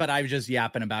awesome, but I was just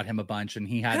yapping about him a bunch, and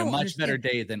he had a much better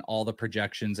day than all the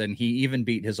projections, and he even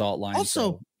beat his alt line.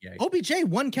 Also, OBJ,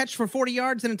 1 catch for 40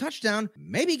 yards and a touchdown.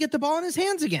 Maybe get the ball in his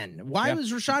hands again. Why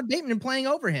was Rashad Bateman playing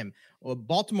over him? Well,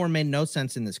 Baltimore made no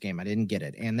sense in this game. I didn't get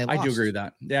it, and they lost. I do agree with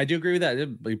that. Yeah, I do agree with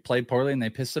that. They played poorly, and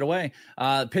they pissed it away.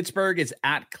 Pittsburgh is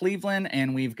at Cleveland,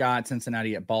 and we've got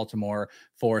Cincinnati at Baltimore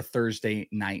for Thursday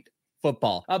night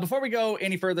football. Before we go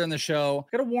any further in the show,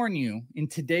 I got to warn you, in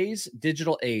today's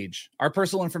digital age, our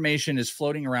personal information is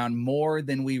floating around more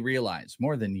than we realize,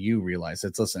 more than you realize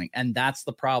that's listening. And that's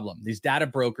the problem. These data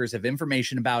brokers have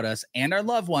information about us and our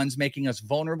loved ones, making us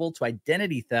vulnerable to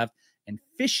identity theft and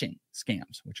phishing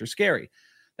scams, which are scary.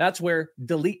 That's where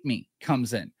Delete Me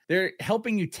comes in. They're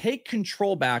helping you take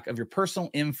control back of your personal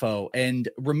info and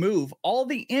remove all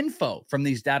the info from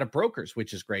these data brokers,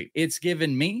 which is great. It's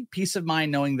given me peace of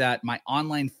mind knowing that my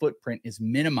online footprint is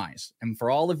minimized. And for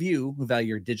all of you who value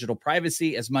your digital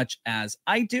privacy as much as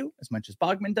I do, as much as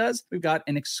Bogman does, we've got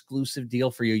an exclusive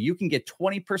deal for you. You can get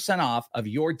 20% off of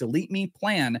your Delete Me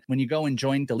plan when you go and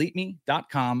join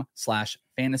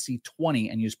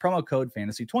deleteme.com/fantasy20 and use promo code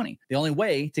fantasy20. The only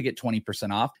way to get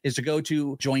 20% off is to go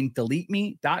to join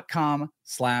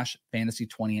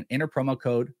deleteme.com/fantasy20 and enter promo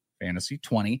code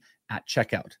fantasy20 at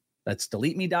checkout. That's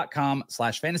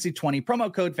deleteme.com/fantasy20,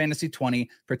 promo code fantasy20.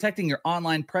 Protecting your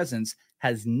online presence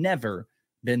has never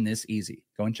been this easy.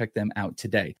 Go and check them out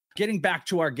today. Getting back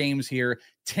to our games here,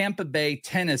 Tampa Bay,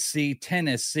 Tennessee.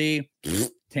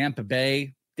 Tampa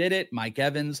Bay did it. Mike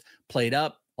Evans played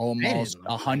up almost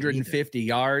 150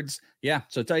 yards. Yeah.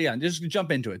 So just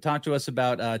jump into it. Talk to us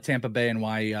about Tampa Bay and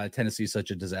why Tennessee is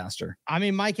such a disaster. I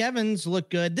mean, Mike Evans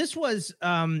looked good. This was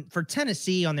for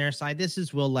Tennessee on their side. This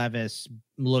is Will Levis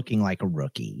looking like a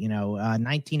rookie,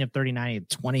 19 of 39, had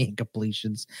 20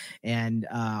 completions and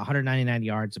 199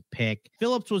 yards a pick.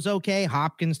 Phillips was okay.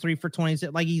 Hopkins 3 for 20.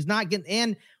 Like he's not getting,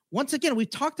 and once again, we've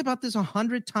talked about this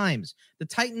 100 times. The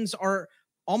Titans are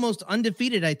almost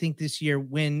undefeated, I think, this year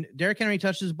when Derrick Henry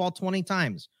touches the ball 20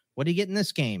 times. What do you get in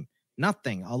this game?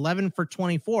 Nothing. 11 for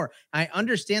 24. I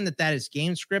understand that is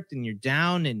game script and you're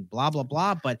down and blah, blah,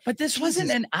 blah. But this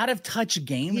wasn't an out of touch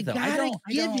game, though. Let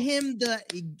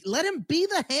him be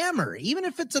the hammer. Even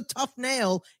if it's a tough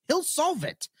nail, he'll solve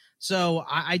it. So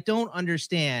I don't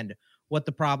understand what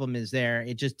the problem is there.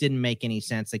 It just didn't make any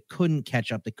sense. They couldn't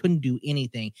catch up. They couldn't do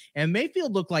anything. And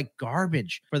Mayfield looked like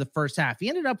garbage for the first half. He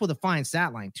ended up with a fine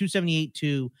stat line, 278,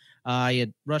 he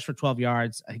had rushed for 12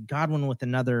 yards. Godwin with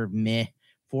another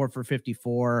 4 for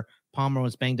 54. Palmer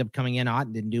was banged up coming in.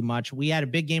 Otten didn't do much. We had a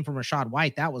big game from Rashad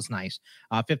White. That was nice.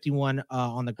 51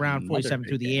 on the ground, 47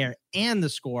 through the air, and the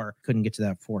score. Couldn't get to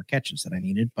that 4 catches that I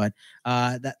needed, but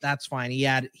that's fine. He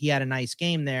had a nice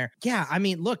game there. Yeah, I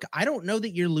mean, look, I don't know that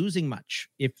you're losing much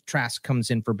if Trask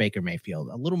comes in for Baker Mayfield.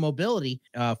 A little mobility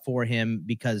for him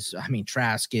because, I mean,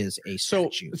 Trask is a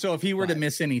statue. So if he were to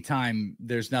miss any time,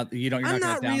 there's not, you're not going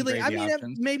to downgrade the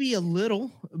options? Maybe a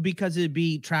little because it'd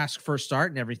be Trask first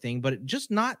start and everything, but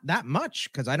just not that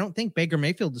much because I don't think Baker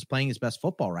Mayfield is playing his best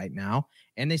football right now,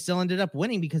 and they still ended up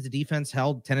winning because the defense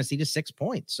held Tennessee to 6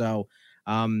 points. So,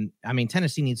 I mean,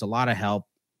 Tennessee needs a lot of help,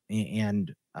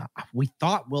 and we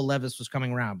thought Will Levis was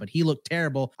coming around, but he looked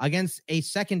terrible against a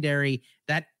secondary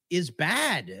that is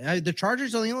bad. The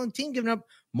Chargers are the only team giving up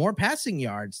more passing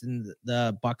yards than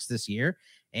the Bucs this year,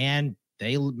 and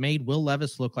they made Will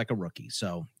Levis look like a rookie.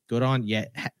 So good on you.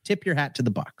 Tip your hat to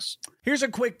the Bucs. Here's a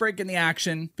quick break in the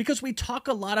action because we talk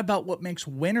a lot about what makes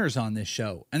winners on this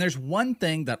show. And there's one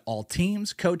thing that all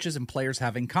teams, coaches, and players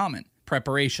have in common: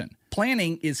 preparation.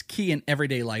 Planning is key in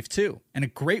everyday life too. And a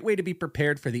great way to be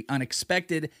prepared for the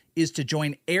unexpected is to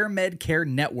join Air Med Care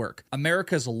Network,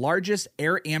 America's largest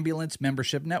air ambulance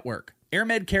membership network. Air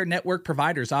Med Care Network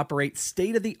providers operate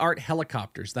state-of-the-art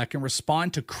helicopters that can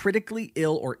respond to critically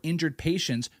ill or injured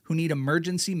patients who need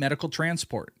emergency medical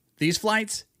transport. These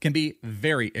flights can be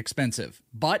very expensive,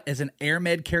 but as an Air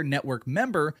Med Care Network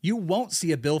member, you won't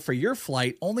see a bill for your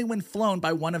flight only when flown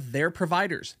by one of their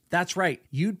providers. That's right,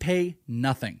 you'd pay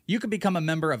nothing. You can become a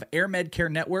member of Air Med Care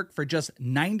Network for just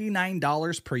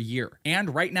 $99 per year.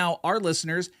 And right now, our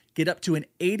listeners get up to an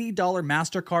 $80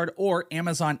 MasterCard or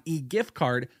Amazon e-gift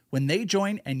card when they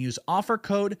join and use offer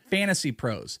code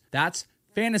FANTASYPROS. That's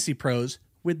Fantasy Pros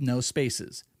with no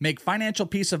spaces. Make financial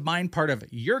peace of mind part of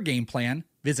your game plan.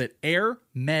 Visit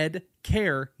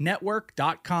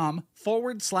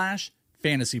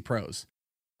airmedcarenetwork.com/fantasypros.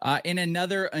 In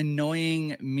another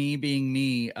annoying me being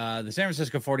me, the San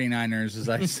Francisco 49ers, as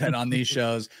I said on these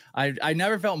shows, I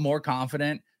never felt more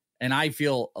confident, and I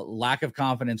feel a lack of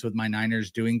confidence with my Niners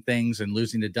doing things and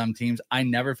losing to dumb teams. I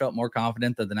never felt more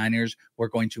confident that the Niners were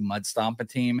going to mud stomp a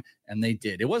team, and they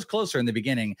did. It was closer in the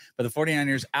beginning, but the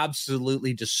 49ers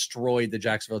absolutely destroyed the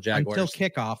Jacksonville Jaguars. Until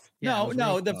kickoff. Yeah,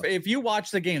 if you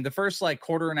watch the game, the first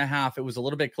quarter and a half, it was a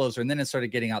little bit closer, and then it started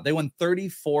getting out. They won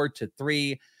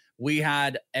 34-3. We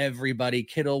had everybody.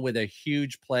 Kittle with a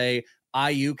huge play.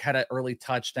 Ayuk had an early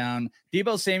touchdown.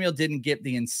 Deebo Samuel didn't get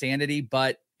the insanity,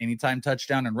 but anytime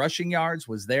touchdown and rushing yards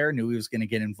was there. Knew he was going to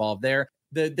get involved there.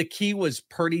 The key was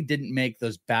Purdy didn't make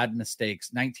those bad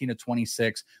mistakes.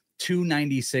 19-26,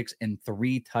 296 and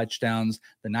 3 touchdowns.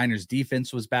 The Niners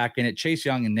defense was back in it. Chase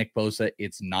Young and Nick Bosa,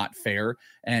 it's not fair.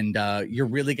 And you're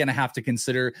really going to have to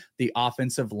consider the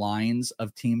offensive lines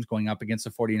of teams going up against the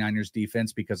 49ers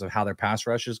defense because of how their pass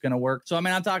rush is going to work. So, I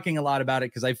mean, I'm talking a lot about it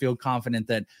because I feel confident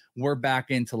that we're back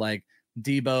into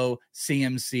Debo,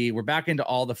 CMC, we're back into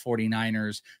all the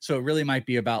 49ers. So it really might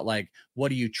be about what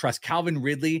do you trust? Calvin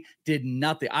Ridley did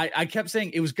nothing. I kept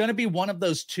saying it was going to be one of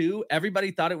those two.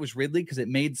 Everybody thought it was Ridley because it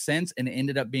made sense, and it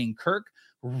ended up being Kirk.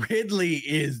 Ridley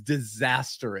is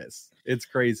disastrous. It's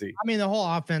crazy. I mean, the whole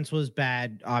offense was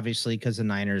bad, obviously, because the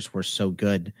Niners were so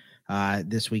good.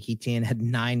 This week, Etienne had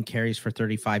 9 carries for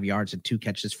 35 yards and 2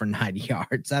 catches for 9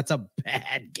 yards. That's a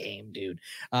bad game, dude.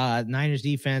 Niners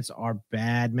defense are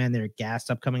bad, man. They're gassed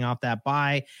up coming off that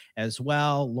bye as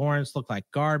well. Lawrence looked like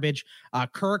garbage.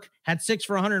 Kirk had 6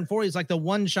 for 140. He's like the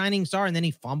one shining star, and then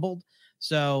he fumbled.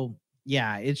 So,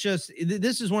 yeah, it's just,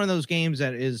 this is one of those games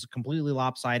that is completely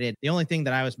lopsided. The only thing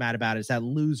that I was mad about is that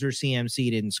loser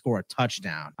CMC didn't score a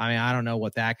touchdown. I mean, I don't know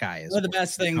what that guy is. One of the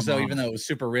best things, though, even though it was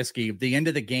super risky, the end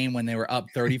of the game when they were up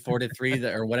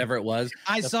 34-3 or whatever it was.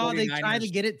 I saw they tried to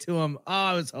get it to him. Oh,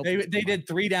 I was hoping they did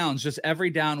 3 downs. Just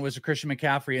every down was a Christian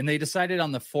McCaffrey. And they decided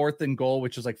on the 4th and goal,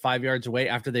 which was like 5 yards away,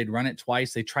 after they'd run it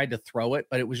twice, they tried to throw it,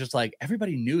 but it was just like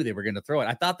everybody knew they were going to throw it.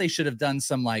 I thought they should have done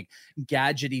some like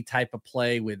gadgety type of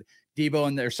play with Debo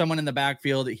and there's someone in the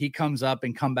backfield. He comes up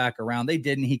and come back around. They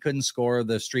didn't. He couldn't score.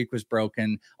 The streak was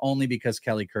broken only because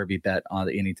Kelly Kirby bet on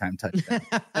the anytime touchdown.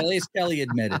 At least Kelly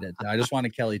admitted it. I just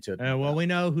wanted Kelly to admit well, we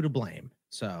know who to blame.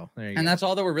 So there you go. That's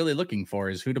all that we're really looking for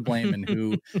is who to blame and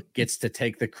who gets to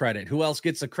take the credit. Who else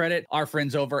gets the credit? Our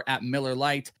friends over at Miller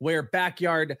Lite, where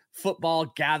backyard football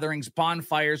gatherings,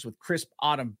 bonfires with crisp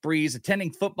autumn breeze,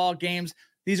 attending football games.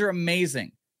 These are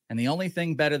amazing. And the only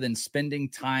thing better than spending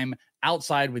time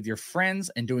outside with your friends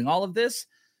and doing all of this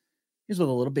is with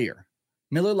a little beer.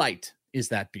 Miller Lite is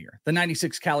that beer. The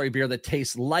 96-calorie beer that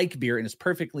tastes like beer and is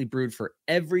perfectly brewed for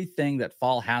everything that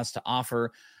fall has to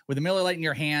offer. With a Miller Lite in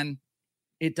your hand,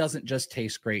 it doesn't just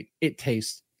taste great. It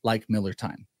tastes like Miller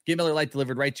time. Get Miller Lite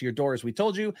delivered right to your door, as we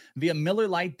told you, via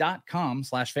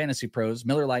MillerLite.com/fantasypros,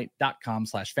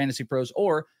 MillerLite.com/fantasypros,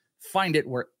 or find it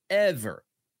wherever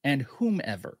and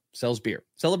whomever sells beer.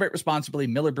 Celebrate responsibly.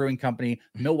 Miller Brewing Company,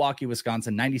 Milwaukee,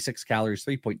 Wisconsin. 96 calories,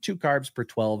 3.2 carbs per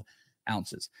 12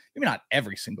 ounces. Maybe not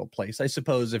every single place. I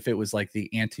suppose if it was like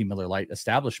the anti-Miller Lite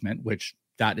establishment, which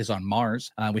that is on Mars.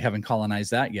 We haven't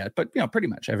colonized that yet, but pretty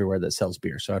much everywhere that sells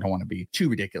beer. So I don't want to be too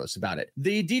ridiculous about it.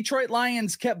 The Detroit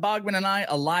Lions kept Bogman and I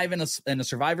alive in a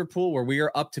survivor pool where we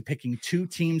are up to picking 2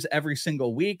 teams every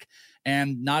single week.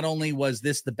 And not only was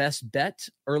this the best bet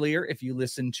earlier, if you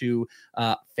listen to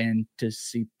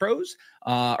Fantasy Pros,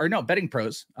 Betting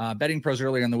Pros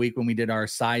earlier in the week when we did our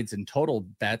sides and total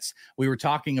bets, we were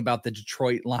talking about the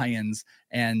Detroit Lions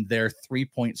and their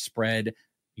 3-point spread.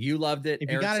 You loved it.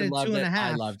 If you got it at 2.5,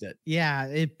 I loved it. Yeah,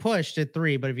 it pushed at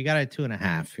 3, but if you got it at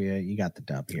 2.5, you got the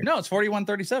dub here. No, it's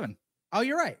 41-37. Oh,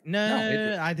 you're right.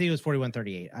 No, I think it was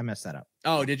 41-38. I messed that up.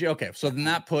 Oh, did you? Okay. So then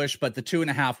that push, but the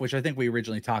 2.5, which I think we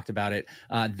originally talked about it,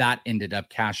 that ended up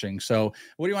cashing. So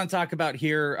what do you want to talk about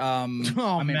here?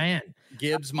 Man.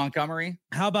 Gibbs, Montgomery.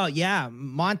 How about,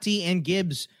 Monty and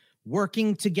Gibbs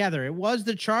working together. It was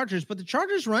the Chargers, but the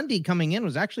Chargers run D coming in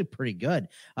was actually pretty good.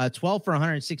 12 for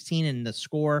 116 in the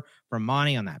score from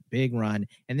Monty on that big run.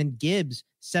 And then Gibbs,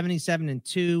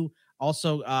 77-2.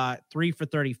 Also, 3 for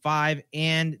 35,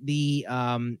 and the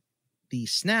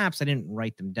snaps. I didn't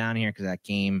write them down here because that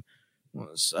game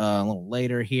was a little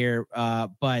later here.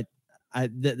 But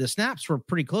the snaps were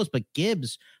pretty close. But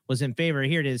Gibbs was in favor.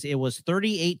 Here it is. It was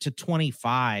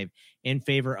 38-25 in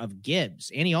favor of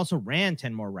Gibbs, and he also ran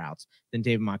 10 more routes than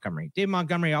David Montgomery. David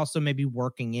Montgomery also maybe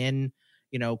working in,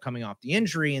 coming off the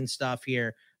injury and stuff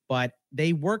here. But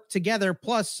they worked together.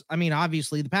 Plus, I mean,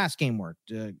 obviously the pass game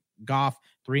worked. Goff,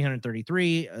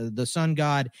 333. The Sun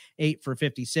God, 8 for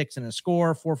 56 and a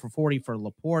score, 4 for 40 for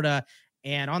Laporta.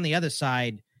 And on the other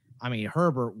side, I mean,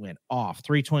 Herbert went off,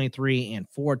 323 and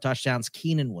 4 touchdowns.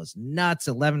 Keenan was nuts,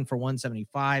 11 for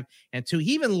 175 and 2.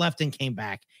 He even left and came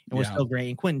back and was still great.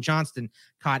 And Quentin Johnston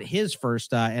caught his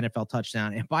first NFL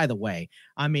touchdown. And by the way,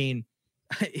 I mean,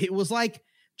 it was like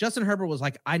Justin Herbert was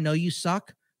like, I know you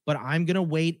suck, but I'm going to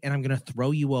wait and I'm going to throw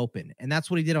you open. And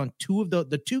that's what he did on 2 of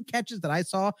the 2 catches that I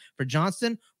saw for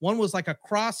Johnston. One was like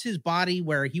across his body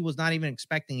where he was not even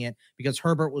expecting it because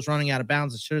Herbert was running out of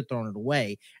bounds and should have thrown it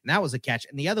away. And that was a catch.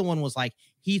 And the other one was like,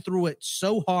 he threw it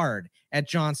so hard at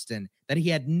Johnston that he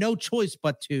had no choice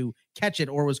but to catch it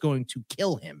or was going to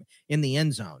kill him in the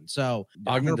end zone. So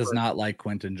Bogman does not like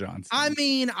Quentin Johnston. I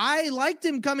mean, I liked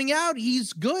him coming out.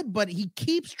 He's good, but he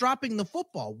keeps dropping the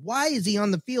football. Why is he on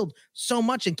the field so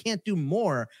much and can't do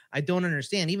more? I don't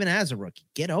understand. Even as a rookie,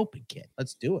 get open, kid.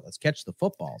 Let's do it. Let's catch the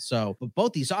football. So, but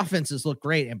both these offenses look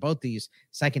great and both these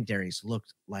secondaries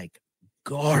looked like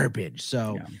garbage.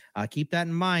 So keep that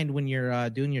in mind when you're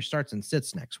doing your starts and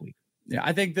sits next week. Yeah,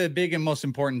 I think the big and most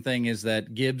important thing is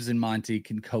that Gibbs and Monty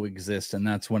can coexist, and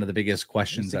that's one of the biggest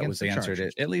questions that was answered.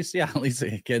 At least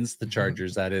against the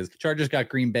Chargers. That is, Chargers got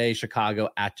Green Bay, Chicago,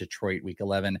 at Detroit, Week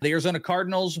 11. The Arizona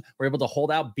Cardinals were able to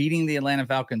hold out, beating the Atlanta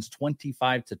Falcons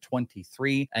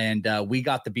 25-23, and we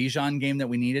got the Bijan game that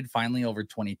we needed. Finally, over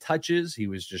 20 touches. He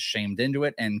was just shamed into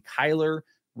it, and Kyler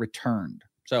returned.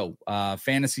 So,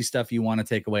 fantasy stuff you want to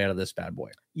take away out of this bad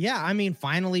boy. Yeah, I mean,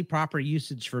 finally proper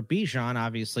usage for Bijan,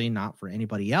 obviously not for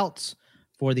anybody else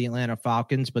for the Atlanta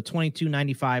Falcons, but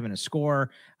 22.95 and a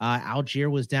score. Algier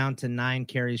was down to 9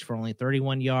 carries for only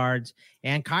 31 yards.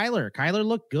 And Kyler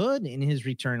looked good in his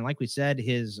return. Like we said,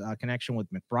 his connection with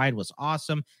McBride was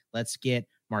awesome. Let's get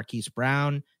Marquise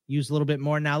Brown use a little bit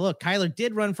more. Now, look, Kyler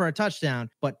did run for a touchdown,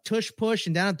 but tush push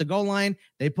and down at the goal line,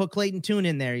 they put Clayton Tune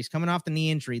in there. He's coming off the knee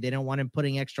injury. They don't want him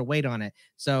putting extra weight on it.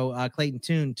 So Clayton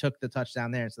Tune took the touchdown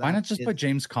there. So why not just put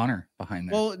James Conner behind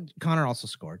there? Well, Conner also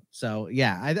scored. So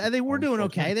yeah, I think we're doing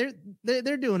okay.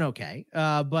 They're doing okay.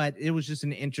 But it was just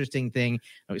an interesting thing.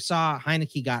 We saw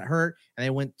Heineke got hurt and they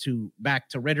went back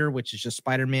to Ritter, which is just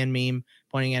Spider-Man meme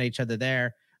pointing at each other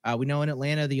there. We know in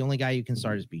Atlanta, the only guy you can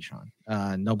start is Bijan.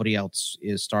 Nobody else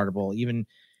is startable. Even,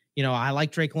 I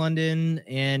like Drake London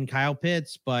and Kyle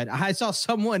Pitts, but I saw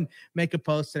someone make a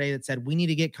post today that said, we need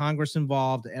to get Congress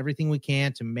involved, everything we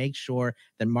can to make sure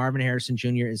that Marvin Harrison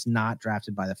Jr. is not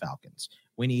drafted by the Falcons.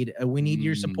 We need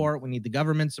your support. We need the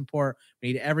government support.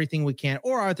 We need everything we can,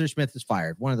 or Arthur Smith is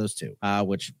fired. One of those two,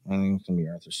 which I think it's going to be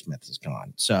Arthur Smith is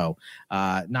gone. So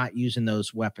not using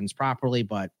those weapons properly,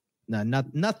 but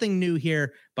nothing new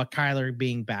here, but Kyler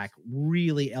being back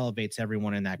really elevates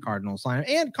everyone in that Cardinals lineup,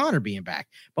 and Connor being back.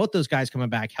 Both those guys coming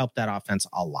back helped that offense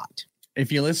a lot. If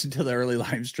you listened to the early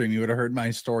live stream, you would have heard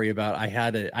my story about I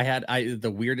had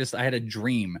a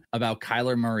dream about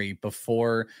Kyler Murray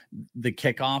before the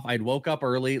kickoff. I'd woke up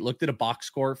early, looked at a box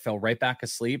score, fell right back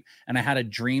asleep, and I had a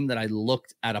dream that I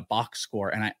looked at a box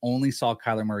score and I only saw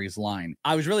Kyler Murray's line.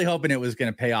 I was really hoping it was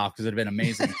going to pay off because it'd have been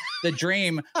amazing. The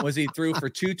dream was he threw for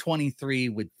 223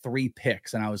 with 3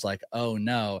 picks, and I was like, oh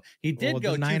no. He did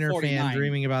go Niner fan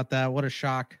dreaming about that. What a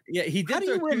shock. Yeah, he did. How do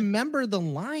you remember the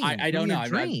line? I don't know.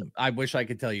 I wish I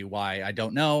could tell you why. I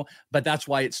don't know, but that's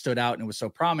why it stood out and it was so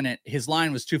prominent. His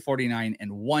line was 249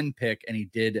 and 1 pick, and he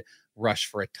did rush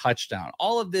for a touchdown.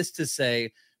 All of this to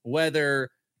say,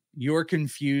 whether you're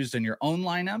confused in your own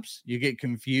lineups, you get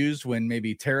confused when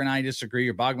maybe Tara and I disagree,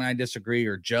 or Bogman and I disagree,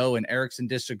 or Joe and Erickson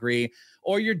disagree,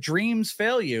 or your dreams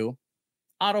fail you,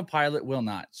 Autopilot will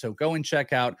not. So go and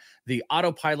check out the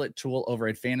Autopilot tool over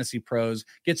at Fantasy Pros.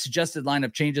 Get suggested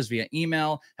lineup changes via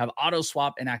email, have auto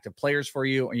swap inactive players for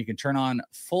you, or you can turn on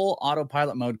full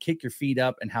Autopilot mode, kick your feet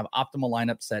up, and have optimal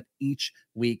lineup set each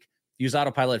week. Use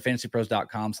Autopilot at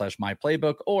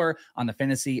fantasypros.com/myplaybook or on the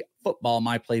Fantasy Football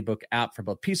My Playbook app for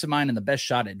both peace of mind and the best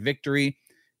shot at victory.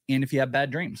 And if you have bad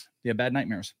dreams, if you have bad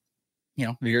nightmares,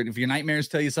 if your nightmares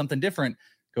tell you something different,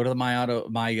 go to the my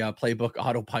Playbook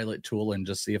Autopilot tool and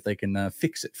just see if they can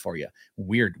fix it for you.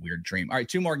 Weird dream. All right,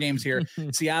 2 more games here.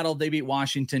 Seattle, they beat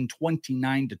Washington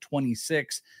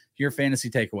 29-26. Your fantasy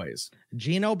takeaways.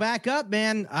 Geno back up,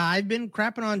 man. I've been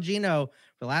crapping on Geno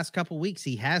for the last couple of weeks.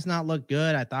 He has not looked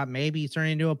good. I thought maybe he's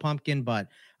turning into a pumpkin, but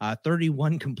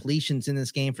 31 completions in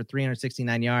this game for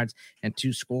 369 yards and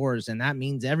 2 scores. And that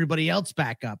means everybody else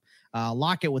back up.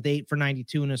 Lockett with 8 for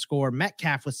 92 and a score.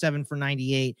 Metcalf with 7 for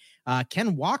 98.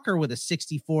 Ken Walker with a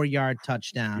 64-yard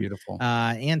touchdown. Beautiful.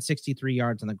 And 63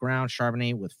 yards on the ground.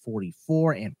 Charbonnet with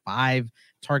 44 and 5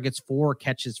 targets, 4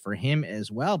 catches for him as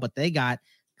well. But they got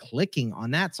clicking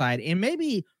on that side. And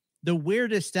maybe the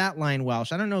weirdest stat line,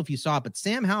 Welsh, I don't know if you saw it, but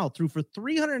Sam Howell threw for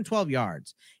 312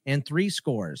 yards and 3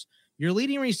 scores. Your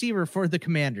leading receiver for the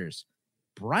Commanders,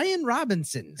 Brian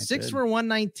Robinson, 6 for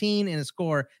 119 and a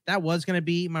score. That was going to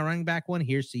be my running back one.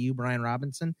 Here's to you, Brian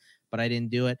Robinson, but I didn't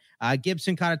do it.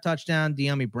 Gibson caught a touchdown.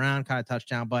 De'Ami Brown caught a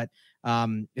touchdown, but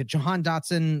Jahan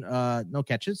Dotson, no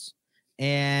catches.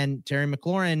 And Terry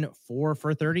McLaurin, 4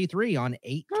 for 33 on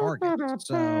 8 targets.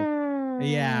 So,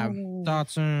 yeah,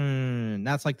 Dotson.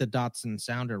 That's like the Dotson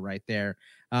sounder right there.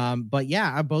 But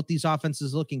yeah, both these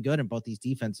offenses looking good and both these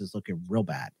defenses looking real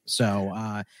bad.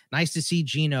 So nice to see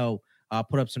Geno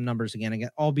put up some numbers again,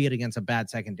 albeit against a bad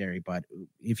secondary. But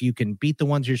if you can beat the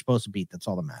ones you're supposed to beat, that's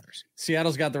all that matters.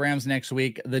 Seattle's got the Rams next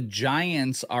week. The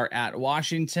Giants are at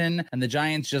Washington, and the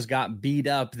Giants just got beat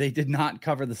up. They did not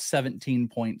cover the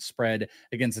 17-point spread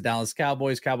against the Dallas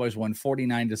Cowboys. Cowboys won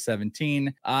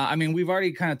 49-17. I mean, we've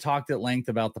already kind of talked at length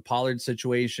about the Pollard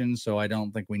situation, so I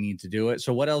don't think we need to do it.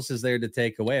 So what else is there to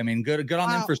take away? I mean, good on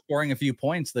them for scoring a few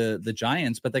points, the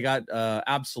Giants, but they got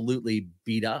absolutely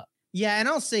beat up. Yeah, and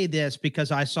I'll say this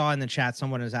because I saw in the chat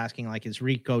someone was asking, like, is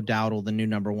Rico Dowdle the new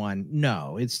number one?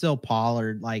 No, it's still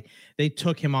Pollard. Like, they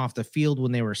took him off the field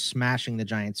when they were smashing the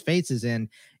Giants' faces in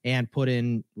and put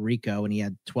in Rico, and he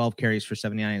had 12 carries for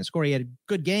 79 and a score. He had a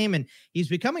good game, and he's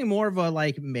becoming more of a,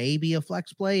 like, maybe a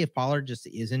flex play if Pollard just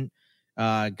isn't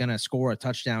going to score a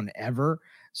touchdown ever.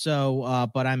 So,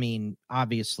 but I mean,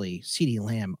 obviously, CeeDee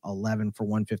Lamb, 11 for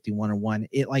 151 and 1.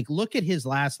 It, like, look at his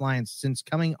last lines since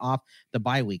coming off the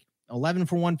bye week. 11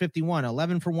 for 151,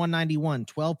 11 for 191,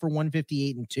 12 for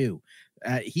 158 and 2.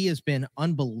 He has been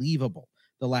unbelievable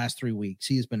the last 3 weeks.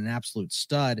 He has been an absolute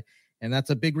stud, and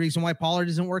that's a big reason why Pollard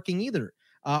isn't working either.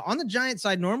 On the Giants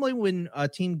side, normally when a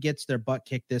team gets their butt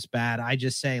kicked this bad, I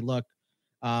just say, look,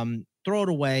 throw it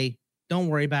away. Don't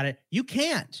worry about it. You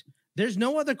can't. There's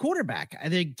no other quarterback.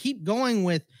 They keep going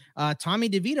with Tommy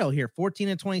DeVito here, 14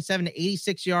 and 27,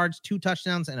 86 yards, 2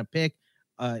 touchdowns and a pick.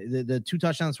 The 2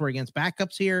 touchdowns were against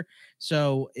backups here.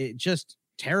 So it just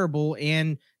terrible.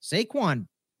 And Saquon,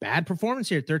 bad performance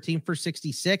here, 13 for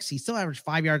 66. He still averaged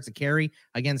 5 yards to carry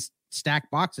against stacked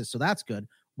boxes. So that's good.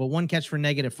 But 1 catch for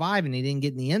 -5, and he didn't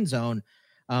get in the end zone.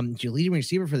 Your leading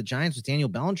receiver for the Giants was Daniel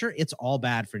Bellinger. It's all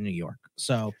bad for New York.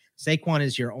 So Saquon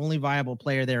is your only viable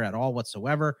player there at all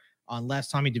whatsoever, unless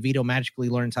Tommy DeVito magically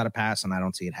learns how to pass, and I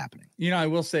don't see it happening. I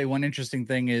will say one interesting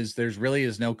thing is there's really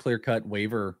is no clear-cut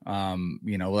waiver.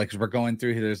 Like as we're going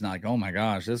through here, there's not like, oh my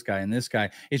gosh, this guy and this guy.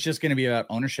 It's just going to be about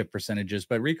ownership percentages.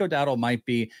 But Rico Dowdle might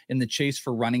be in the chase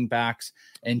for running backs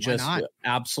and just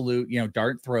absolute,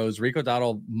 dart throws. Rico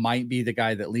Dowdle might be the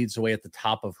guy that leads the way at the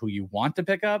top of who you want to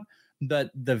pick up.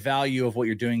 But the value of what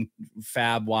you're doing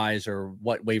fab wise or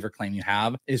what waiver claim you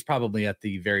have is probably at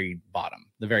the very bottom,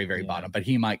 bottom, but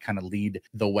he might kind of lead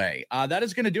the way. That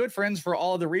is going to do it, friends, for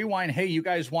all of the rewind. Hey, you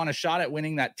guys want a shot at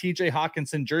winning that TJ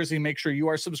Hawkinson jersey? Make sure you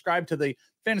are subscribed to the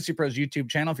Fantasy Pros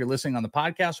YouTube channel. If you're listening on the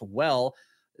podcast, well,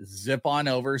 zip on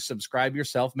over, subscribe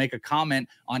yourself, make a comment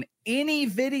on any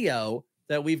video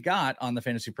that we've got on the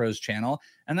Fantasy Pros channel,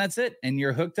 and that's it. And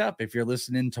you're hooked up. If you're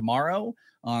listening tomorrow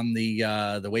on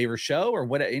the waiver show or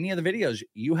what any of the videos,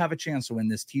 you have a chance to win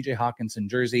this TJ Hawkinson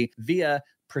jersey via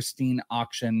Pristine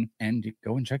Auction, and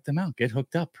go and check them out. Get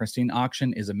hooked up. Pristine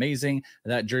Auction is amazing.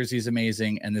 That jersey is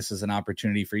amazing, and this is an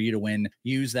opportunity for you to win.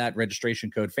 Use that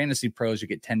registration code Fantasy Pros. You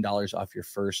get $10 off your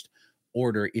first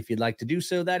order if you'd like to do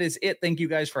so. That is it. Thank you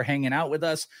guys for hanging out with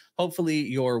us. Hopefully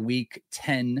your week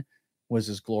 10 was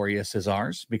as glorious as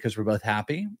ours, because we're both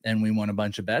happy and we won a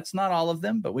bunch of bets. Not all of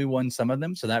them, but we won some of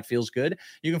them, so that feels good.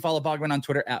 You can follow Bogman on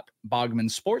Twitter at Bogman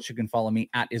Sports. You can follow me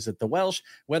at Is It The Welsh.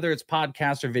 Whether it's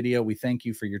podcast or video, we thank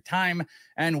you for your time,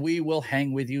 and we will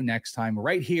hang with you next time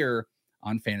right here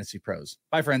on Fantasy Pros.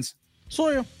 Bye, friends.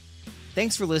 See ya.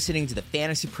 Thanks for listening to the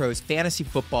Fantasy Pros Fantasy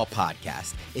Football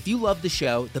Podcast. If you love the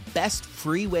show, the best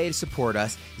free way to support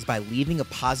us is by leaving a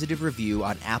positive review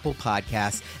on Apple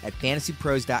Podcasts at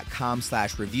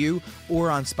fantasypros.com/review or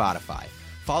on Spotify.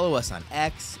 Follow us on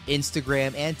X,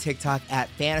 Instagram, and TikTok at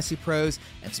Fantasy Pros,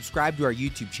 and subscribe to our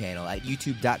YouTube channel at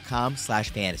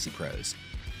youtube.com/fantasypros.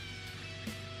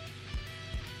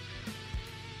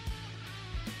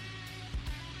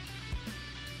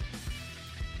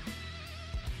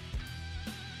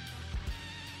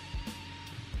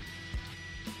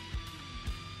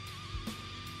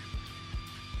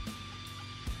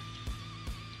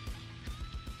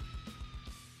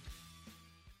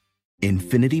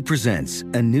 Infinity presents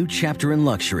a new chapter in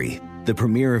luxury, the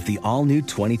premiere of the all-new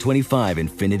 2025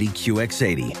 Infinity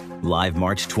QX80, live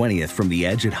March 20th from the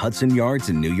Edge at Hudson Yards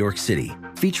in New York City,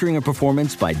 featuring a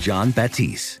performance by John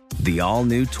Batiste. The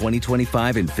all-new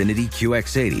 2025 Infinity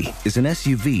QX80 is an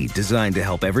SUV designed to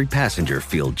help every passenger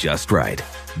feel just right.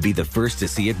 Be the first to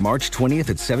see it March 20th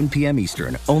at 7 p.m.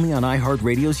 Eastern, only on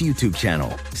iHeartRadio's YouTube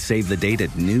channel. Save the date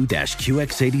at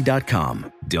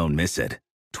new-QX80.com. Don't miss it.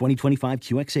 2025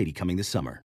 QX80 coming this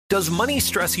summer. Does money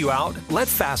stress you out? Let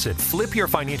Facet flip your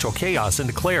financial chaos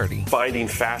into clarity. Finding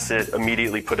Facet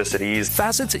immediately put us at ease.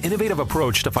 Facet's innovative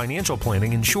approach to financial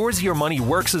planning ensures your money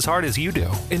works as hard as you do,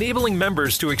 enabling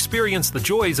members to experience the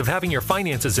joys of having your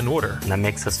finances in order. And that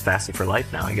makes us Facet for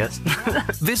life now, I guess.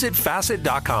 Visit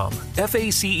Facet.com,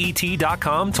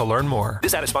 FACET.com to learn more.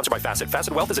 This ad is sponsored by Facet.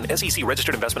 Facet Wealth is an SEC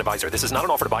registered investment advisor. This is not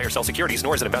an offer to buy or sell securities,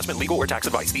 nor is it investment, legal, or tax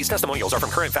advice. These testimonials are from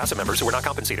current Facet members who are not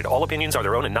compensated. All opinions are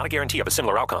their own and not a guarantee of a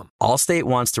similar outcome. Allstate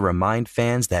wants to remind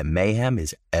fans that mayhem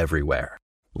is everywhere.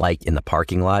 Like in the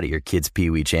parking lot at your kid's Pee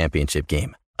Wee Championship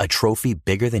game. A trophy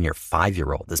bigger than your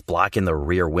 5-year-old is blocking the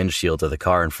rear windshield of the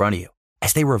car in front of you.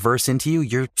 As they reverse into you,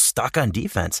 you're stuck on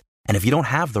defense. And if you don't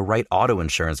have the right auto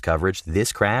insurance coverage,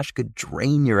 this crash could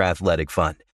drain your athletic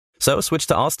fund. So switch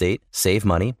to Allstate, save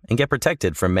money, and get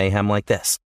protected from mayhem like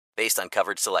this. based on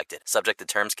coverage selected. Subject to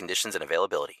terms, conditions, and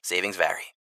availability. Savings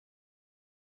vary.